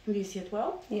 Do you see it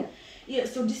well? Yeah. Yeah,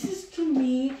 so this is to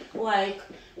me like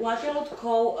what I would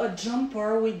call a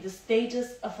jumper with the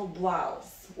stages of a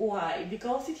blouse. Why?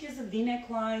 Because it has a V-neck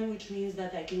line, which means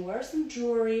that I can wear some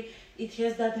jewelry. It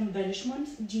has that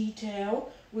embellishment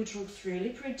detail, which looks really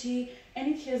pretty,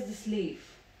 and it has the sleeve.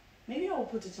 Maybe I'll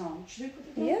put it on. Should we put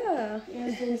it on? Yeah.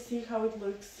 Yeah, so we'll see how it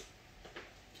looks.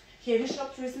 Have you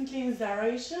shopped recently in Zara,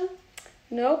 Isha?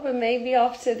 No, but maybe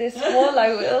after this haul I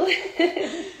will.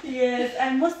 Yes,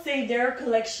 I must say their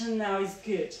collection now is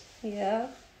good. Yeah.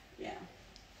 Yeah.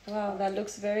 Wow, that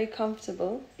looks very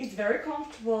comfortable. It's very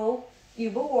comfortable,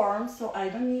 even warm, so I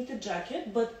don't need a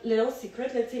jacket. But little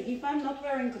secret, let's say if I'm not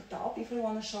wearing a top, if I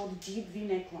want to show the deep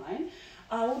V-neck line,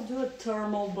 I will do a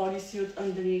thermal bodysuit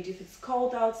underneath if it's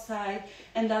cold outside,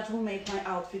 and that will make my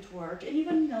outfit work. And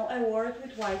even, you know, I wore it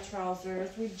with white trousers,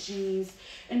 with jeans,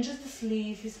 and just the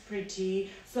sleeve is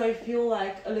pretty, so I feel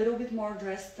like a little bit more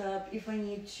dressed up if I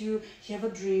need to have a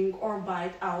drink or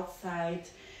bite outside.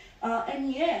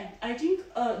 And yeah, I think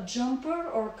a jumper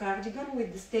or cardigan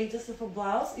with the status of a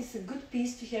blouse is a good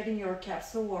piece to have in your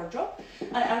capsule wardrobe.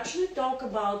 I actually talk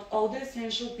about all the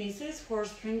essential pieces for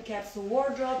spring capsule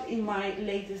wardrobe in my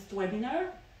latest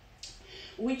webinar,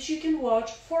 which you can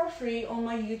watch for free on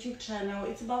my YouTube channel.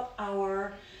 It's about an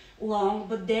hour long,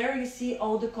 but there you see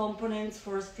all the components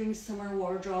for spring summer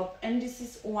wardrobe, and this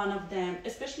is one of them.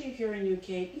 Especially if you're in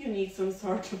UK, you need some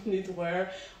sort of knitwear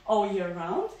all year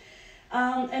round.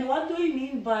 And what do I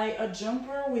mean by a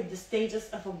jumper with the stages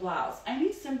of a blouse? I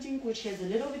mean something which has a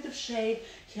little bit of shape,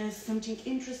 has something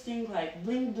interesting like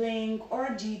bling bling or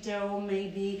a detail,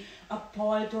 maybe a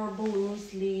point or balloon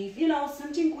sleeve, you know,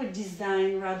 something with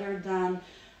design rather than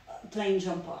plain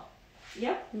jumper.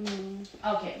 Yeah?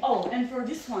 Okay. Oh, and for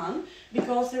this one,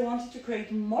 because I wanted to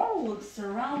create more looks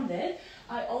around it,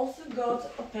 I also got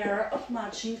a pair of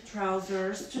matching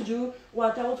trousers to do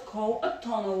what I would call a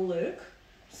tonal look.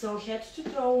 So head to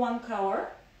toe one color,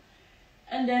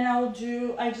 and then I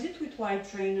did it with white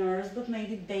trainers, but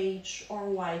maybe beige or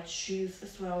white shoes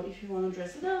as well if you want to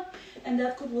dress it up, and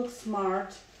that could look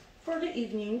smart for the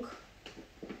evening.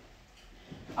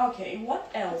 Okay,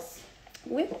 what else?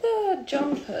 With the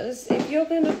jumpers, if you're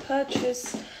going to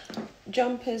purchase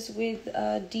jumpers with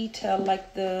detail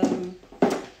like the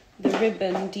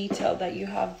ribbon detail that you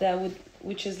have there with,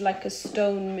 which is like a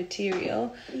stone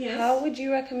material, yes, how would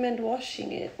you recommend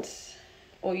washing it?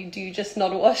 Or do you just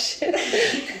not wash it?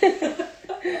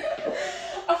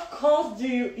 Of course, do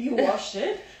you wash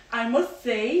it. I must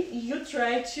say, you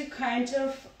try to kind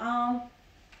of,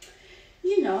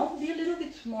 you know, be a little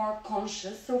bit more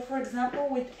conscious. So, for example,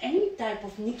 with any type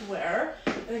of knitwear,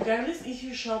 regardless if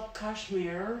you shop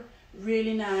cashmere,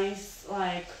 really nice,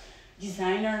 like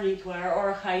designer knitwear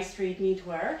or high street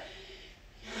knitwear,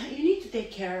 you need to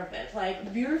take care of it.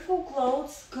 Like, beautiful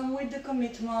clothes come with the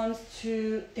commitment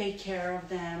to take care of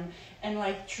them and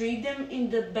like treat them in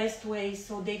the best way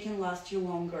so they can last you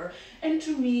longer. And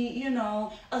to me, you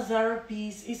know, a Zara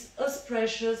piece is as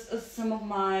precious as some of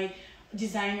my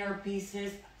designer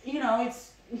pieces. You know,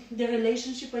 it's the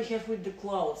relationship I have with the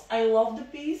clothes. I love the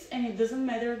piece and it doesn't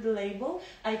matter the label.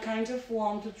 I kind of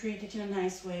want to treat it in a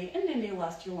nice way, and then they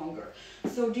last you longer.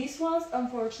 So these ones,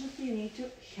 unfortunately, you need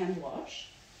to hand wash.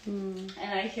 And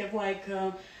I have like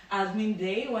admin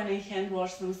day when I hand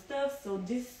wash some stuff. So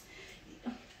this,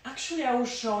 actually I will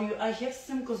show you. I have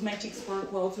some cosmetics for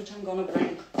clothes which I'm gonna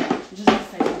bring. Just a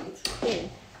second.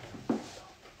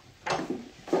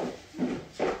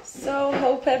 So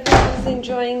hope everyone's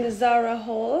enjoying the Zara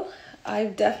haul.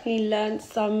 I've definitely learned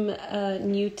some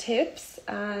new tips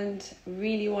and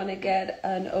really want to get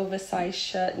an oversized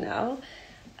shirt now.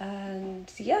 And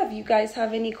yeah, if you guys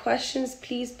have any questions,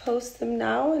 please post them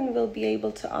now and we'll be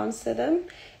able to answer them.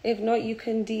 If not, you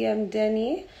can DM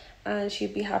Deni and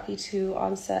she'd be happy to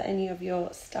answer any of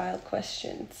your style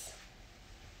questions.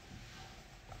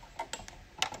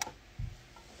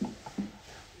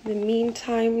 In the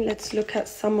meantime, let's look at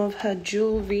some of her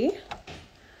jewelry.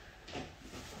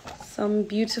 Some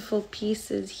beautiful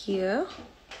pieces here.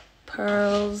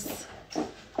 Pearls.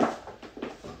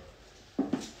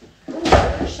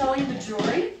 Showing the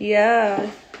jewelry. Yeah,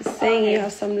 just saying you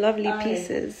have some lovely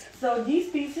pieces. So these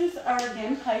pieces are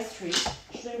again high street.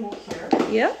 Should I move here?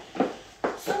 Yeah.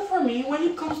 So for me, when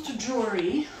it comes to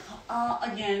jewelry,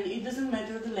 again, it doesn't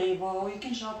matter the label. You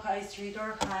can shop high street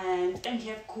or high-end and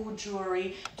have cool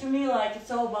jewelry. To me, like, it's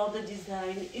all about the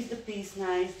design. Is the piece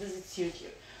nice? Does it suit you?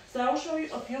 So I'll show you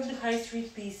a few of the high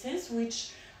street pieces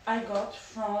which I got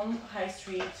from high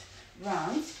street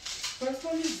brands. First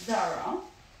one is Zara.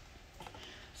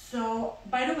 So,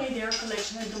 by the way, their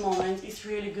collection at the moment is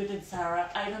really good at Zara.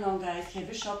 I don't know, guys, have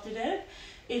you shopped at it?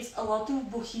 It's a lot of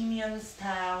bohemian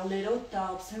style, little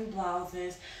tops and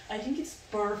blouses. I think it's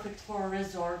perfect for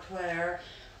resort wear.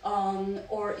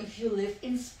 Or if you live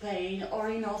in Spain or,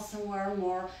 you know, somewhere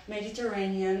more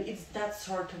Mediterranean, it's that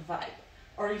sort of vibe.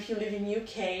 Or if you live in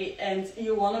UK and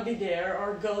you want to be there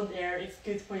or go there, it's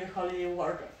good for your holiday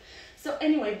wardrobe. So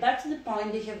anyway, back to the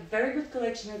point, they have very good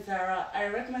collection at Zara. I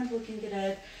recommend looking at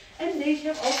it. And they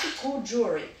have also cool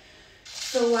jewelry.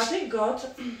 So what I got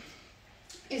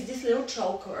is this little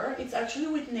choker. It's actually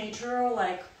with natural,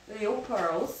 like, real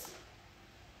pearls.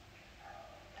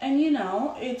 And you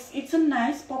know, it's a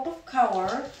nice pop of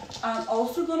color. I'm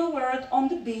also gonna wear it on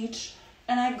the beach.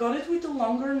 And I got it with a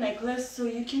longer necklace so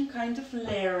you can kind of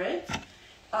layer it.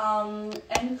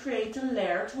 And create a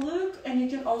layered look, and you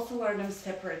can also wear them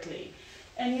separately.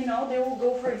 And you know, they will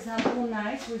go, for example,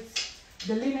 nice with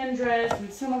the linen dress,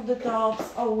 with some of the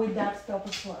tops, or with that top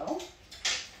as well.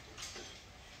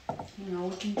 You know,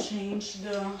 we can change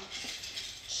the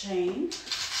chain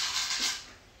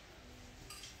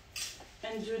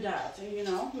and do that. And you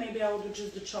know, maybe I'll do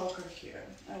just the choker here.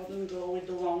 I wouldn't go with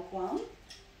the long one.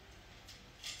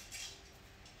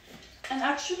 And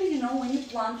actually, you know, when you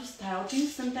plan to style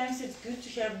things, sometimes it's good to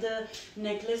have the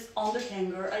necklace on the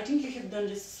hanger. I think you have done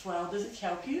this as well. Does it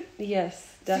help you?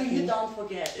 Yes, definitely. So you don't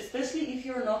forget, especially if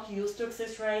you're not used to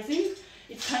accessorizing.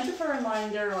 It's kind of a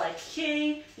reminder like,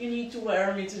 hey, you need to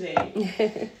wear me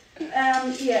today.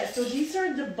 Yeah, so these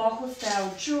are the boho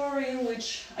style jewelry,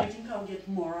 which I think I'll get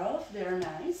more of. They're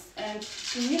nice. And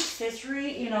to me,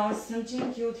 accessory, you know, is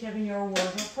something you'd have in your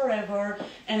wardrobe forever.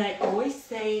 And I always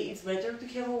say it's better to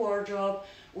have a wardrobe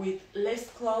with less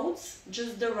clothes,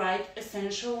 just the right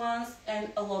essential ones,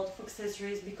 and a lot of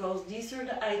accessories, because these are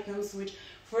the items which,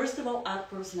 first of all, add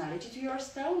personality to your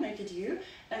style, make it you,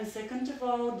 and second of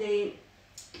all, they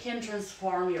can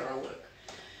transform your look.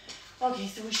 Okay,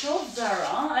 so we showed Zara.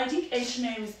 I think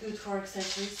H&M is good for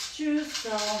accessories too. So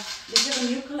they have a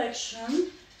new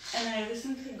collection, and I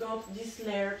recently got this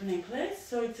layered necklace.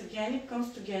 So it's again, it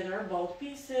comes together, both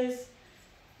pieces.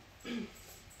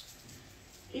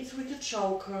 It's with a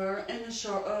choker and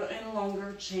a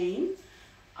longer chain.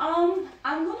 I'm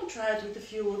gonna try it with a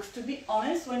few looks. To be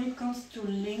honest, when it comes to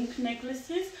link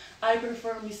necklaces, I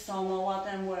prefer Misoma, what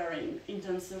I'm wearing in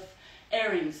terms of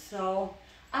earrings. So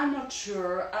I'm not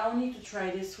sure. I'll need to try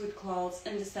this with clothes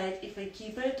and decide if I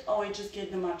keep it or I just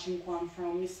get the matching one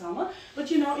from Misoma.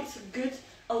 But you know, it's a good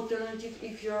alternative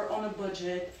if you're on a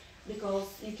budget, because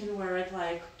you can wear it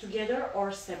like together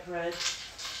or separate.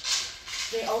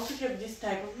 They also have this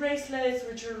type of bracelets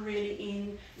which are really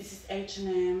in. This is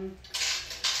H&M.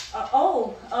 A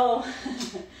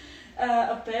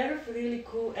pair of really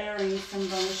cool earrings I'm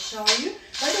gonna show you.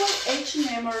 By the way,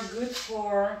 H&M are good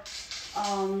for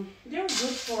they're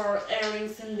good for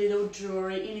earrings and little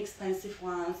jewelry, inexpensive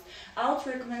ones. I would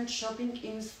recommend shopping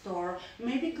in store.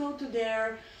 Maybe go to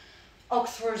their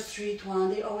Oxford Street one.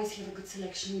 They always have a good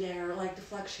selection there, like the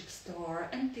flagship store,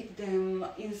 and pick them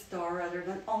in store rather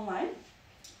than online.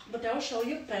 But I'll show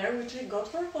you a pair which I got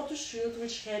for a photo shoot,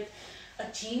 which had a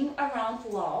theme around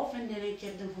love, and then I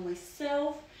kept them for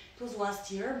myself. It was last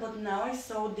year, but now I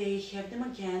saw they have them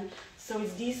again. So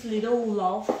it's these little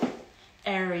love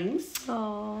earrings.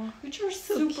 Aww, which are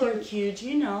super cute.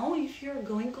 You know, if you're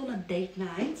going on a date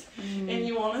night and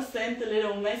you want to send a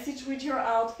little message with your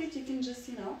outfit, you can just,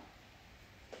 you know,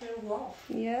 have love.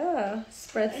 Yeah,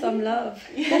 spread some love.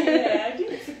 Yeah, I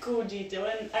think it's a cool detail,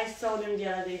 and I saw them the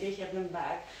other day. They have them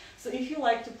back. So if you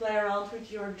like to play around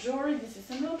with your jewelry, this is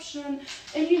an option.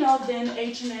 And you know, then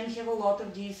H&M have a lot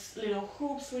of these little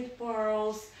hoops with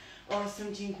pearls or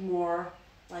something more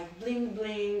like bling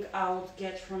bling. I'll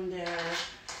get from there.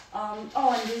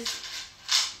 Oh, and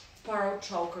this pearl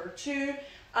choker too.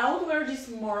 I would wear this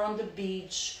more on the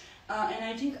beach. And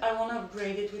I think I want to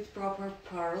upgrade it with proper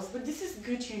pearls, but this is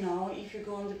good, you know, if you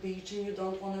go on the beach and you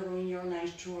don't want to ruin your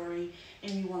nice jewelry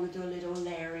and you want to do a little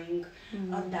layering,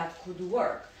 that could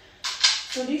work.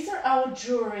 So these are our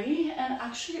jewelry, and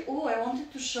actually, oh, I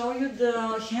wanted to show you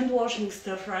the hand washing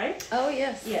stuff, right? Oh,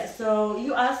 yes. Yeah, so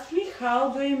you asked me how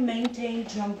do I maintain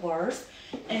jumpers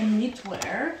and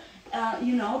knitwear,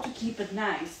 you know, to keep it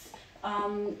nice.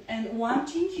 And one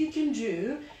thing you can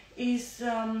do is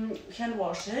hand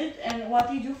wash it, and what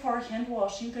I do for hand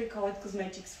washing, I call it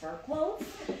cosmetics for clothes,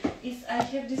 is I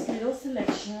have this little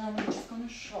selection. I'm just gonna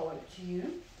show it to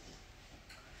you,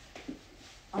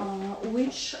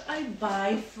 which I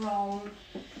buy from,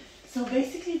 so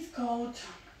basically it's called,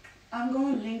 I'm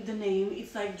going to link the name,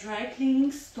 it's like dry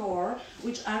cleaning store,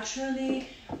 which actually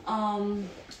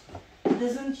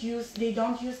they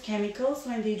don't use chemicals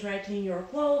when they dry clean your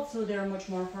clothes, so they're much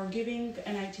more forgiving,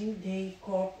 and I think they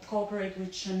cooperate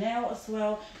with Chanel as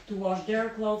well to wash their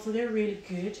clothes, so they're really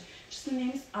good. Just the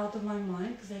name is out of my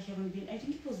mind because I haven't been, I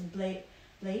think it was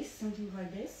Blaze, something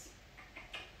like this.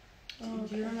 Okay.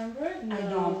 Do you remember it? No. I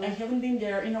don't. I haven't been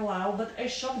there in a while, but I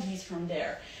shop these from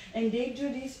there. And they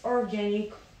do this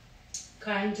organic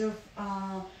kind of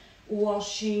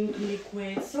washing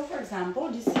liquid. So for example,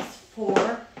 this is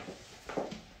for,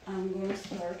 I'm going to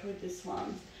start with this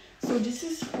one. So this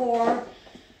is for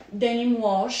denim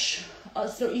wash.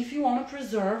 So if you want to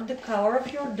preserve the color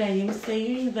of your denim, say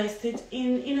you invested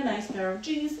in a nice pair of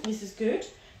jeans, this is good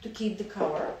to keep the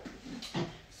color.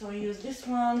 So I use this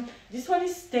one. This one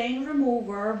is stain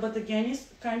remover, but again, it's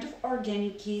kind of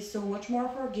organic-y, so much more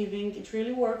forgiving. It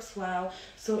really works well.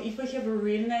 So if I have a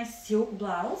really nice silk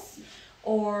blouse,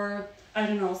 or I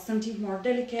don't know, something more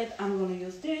delicate, I'm gonna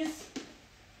use this.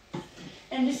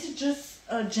 And this is just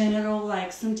a general,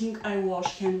 like something I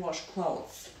wash, hand wash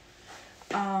clothes.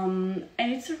 And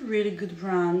it's a really good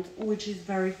brand, which is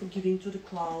very forgiving to the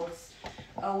clothes,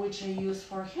 which I use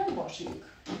for hand washing.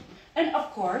 And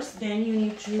of course, then you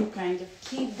need to kind of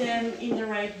keep them in the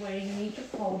right way. You need to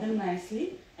fold them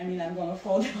nicely. I mean, I'm gonna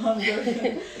fold them under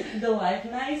the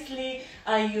light nicely.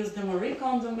 I use the Marie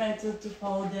Kondo method to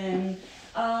fold them.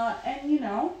 And you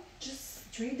know,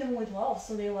 just treat them with love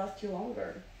so they last you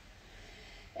longer.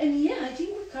 And yeah, I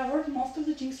think we covered most of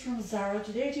the things from Zara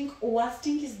today. I think last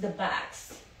thing is the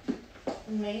bags.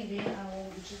 Maybe I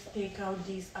will just take out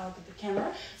these out of the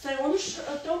camera. So I want to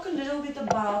talk a little bit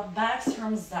about bags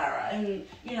from Zara, and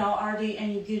you know, are they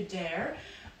any good there?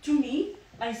 To me,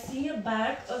 I see a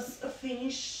bag as a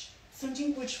finish,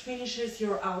 something which finishes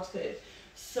your outfit.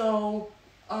 So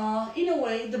in a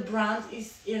way, the brand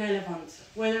is irrelevant,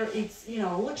 whether it's, you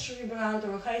know, luxury brand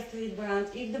or a high street brand.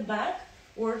 If the bag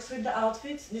works with the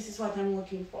outfits, this is what I'm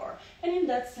looking for. And in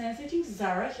that sense, I think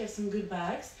Zara has some good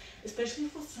bags, especially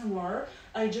for summer.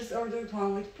 I just ordered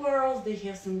one with pearls. They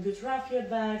have some good raffia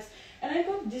bags. And I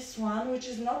got this one, which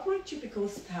is not my typical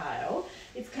style.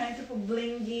 It's kind of a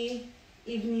blingy,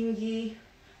 eveningy.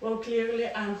 Well, clearly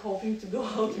I'm hoping to go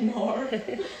out more,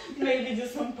 maybe do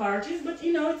some parties, but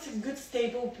you know, it's a good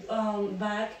staple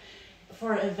bag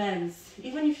for events.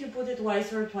 Even if you put it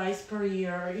once or twice per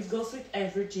year, it goes with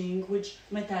everything, which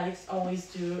metallics always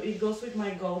do. It goes with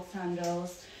my gold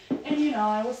sandals. And you know,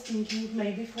 I was thinking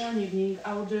maybe for an evening,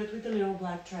 I would do it with a little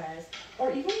black dress.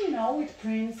 Or even, you know, with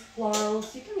prints,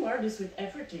 florals, you can wear this with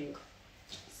everything.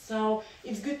 So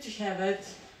it's good to have it.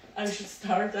 I should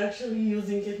start actually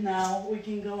using it now. We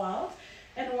can go out.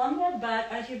 And one more bag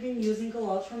I have been using a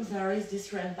lot from Zara is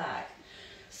this red bag.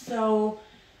 So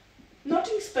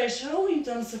nothing special in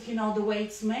terms of, you know, the way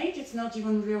it's made. It's not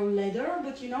even real leather,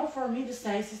 but you know, for me the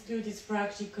size is good, it's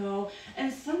practical.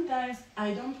 And sometimes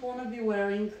I don't want to be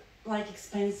wearing like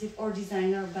expensive or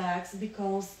designer bags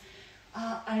because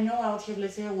I know I'll have,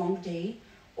 let's say, a long day,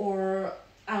 or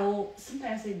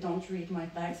sometimes I don't read my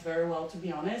bags very well, to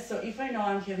be honest. So if I know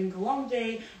I'm having a long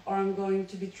day or I'm going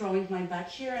to be throwing my bag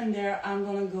here and there, I'm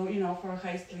gonna go, you know, for a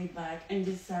high street bag. And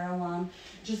this Zara one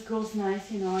just goes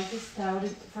nice, you know. I just styled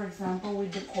it, for example,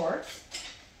 with the cords.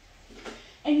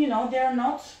 And you know, they're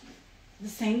not the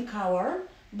same color,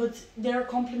 but they're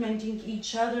complementing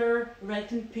each other.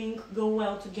 Red and pink go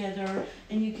well together,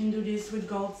 and you can do this with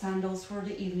gold sandals for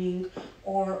the evening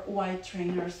or white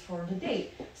trainers for the day.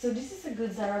 So this is a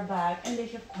good Zara bag, and they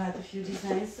have quite a few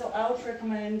designs, so I would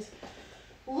recommend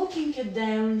looking at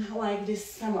them like this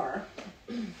summer.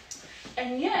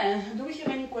 And yeah, do we have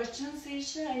any questions,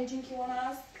 Isha? Anything you want to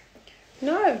ask?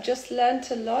 No, I've just learned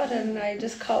a lot, and I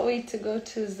just can't wait to go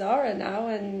to Zara now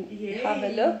and have a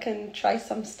look and try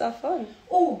some stuff on.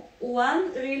 Oh,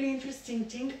 one really interesting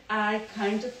thing I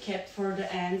kind of kept for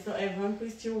the end, so everyone who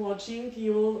is still watching,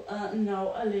 you'll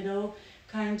know a little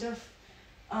kind of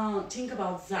think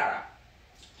about Zara.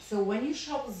 So when you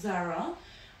shop Zara,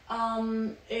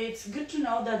 it's good to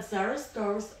know that Zara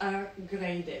stores are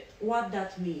graded. What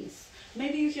that means?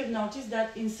 Maybe you have noticed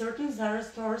that in certain Zara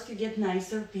stores you get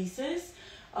nicer pieces,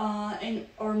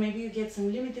 or maybe you get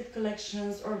some limited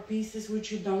collections or pieces which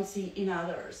you don't see in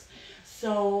others.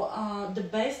 So the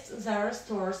best Zara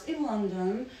stores in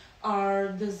London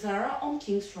are the Zara on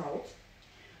King's Road,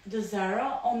 the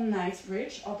Zara on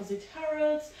Knightsbridge opposite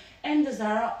Harrods, and the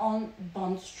Zara on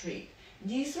Bond Street.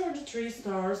 These are the three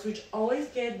stores which always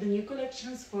get the new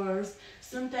collections first.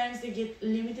 Sometimes they get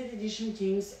limited edition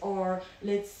things, or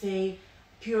let's say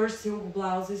pure silk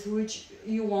blouses which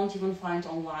you won't even find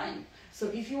online. So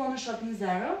if you want to shop in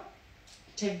Zara,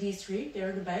 check these three,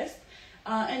 they're the best.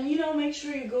 And you know, make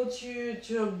sure you go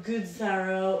to a good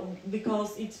Zara,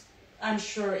 because it's, I'm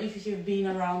sure if you have been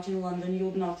around in London,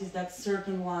 you'll notice that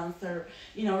certain ones are,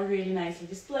 you know, really nicely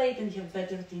displayed and have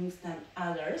better things than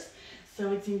others.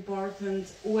 So it's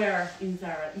important where in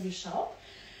Zara you shop.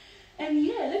 And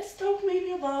yeah, let's talk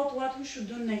maybe about what we should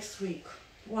do next week.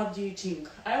 What do you think?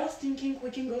 I was thinking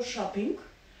we can go shopping.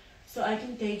 So I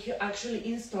can take you actually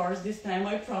in stores this time,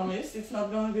 I promise. It's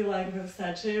not gonna be like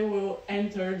Versace, we'll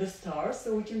enter the store.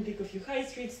 So we can pick a few high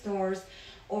street stores,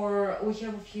 or we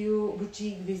have a few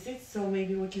boutique visits, so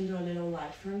maybe we can do a little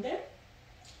live from there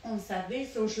on Saturday.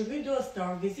 So should we do a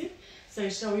store visit? So I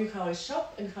show you how I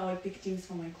shop and how I pick things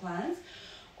for my clients.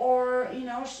 Or, you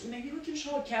know, maybe we can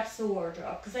show a capsule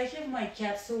wardrobe, because I have my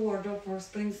capsule wardrobe for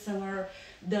spring summer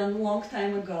done long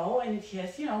time ago, and it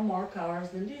has, you know, more colors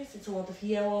than this. It's a lot of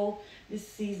yellow this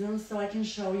season, so I can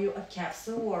show you a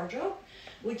capsule wardrobe.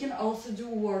 We can also do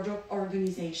wardrobe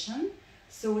organization,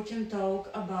 so we can talk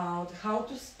about how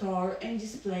to store and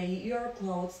display your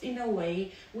clothes in a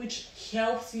way which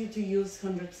helps you to use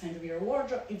 100% of your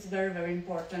wardrobe. It's very, very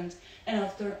important and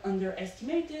often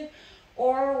underestimated.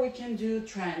 Or we can do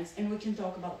trends, and we can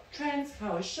talk about trends,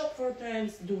 how I shop for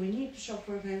trends, do we need to shop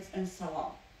for trends, and so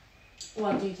on.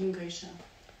 What do you think, Aisha?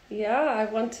 Yeah, I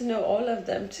want to know all of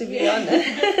them, to be honest.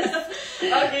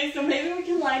 Okay, so maybe we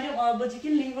can line them up, but you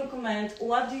can leave a comment.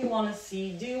 What do you want to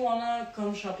see? Do you want to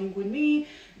come shopping with me?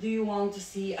 Do you want to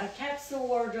see a capsule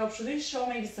wardrobe? Should we show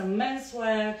maybe some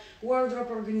menswear, wardrobe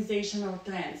organization, or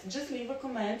trends? Just leave a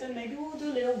comment, and maybe we'll do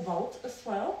a little vote as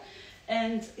well.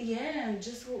 And yeah,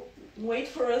 just wait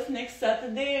for us next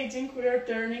Saturday. I think we are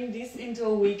turning this into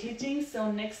a weekly thing. So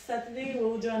next Saturday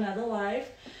we'll do another live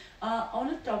on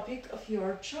a topic of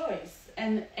your choice.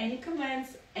 And any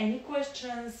comments, any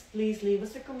questions, please leave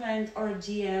us a comment or a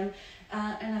DM,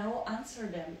 and I will answer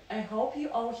them. I hope you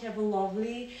all have a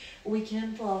lovely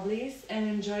weekend, lovelies, and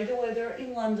enjoy the weather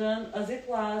in London as it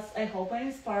was. I hope I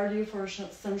inspired you for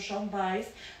some shop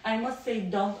buys. I must say,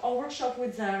 don't overshop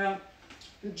with Zara.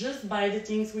 Just buy the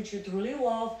things which you truly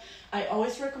love. I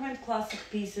always recommend classic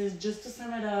pieces, just to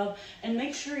sum it up, and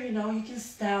make sure you know you can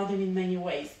style them in many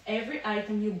ways. Every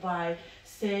item you buy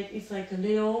said it's like a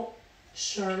little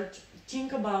shirt.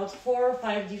 Think about 4 or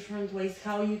 5 different ways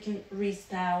how you can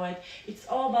restyle it. It's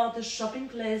all about the shopping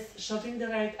list, shopping the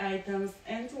right items,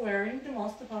 and wearing the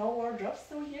most of our wardrobe.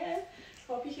 So yeah,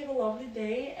 hope you have a lovely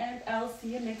day, and I'll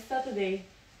see you next Saturday.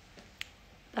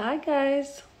 Bye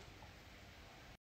guys.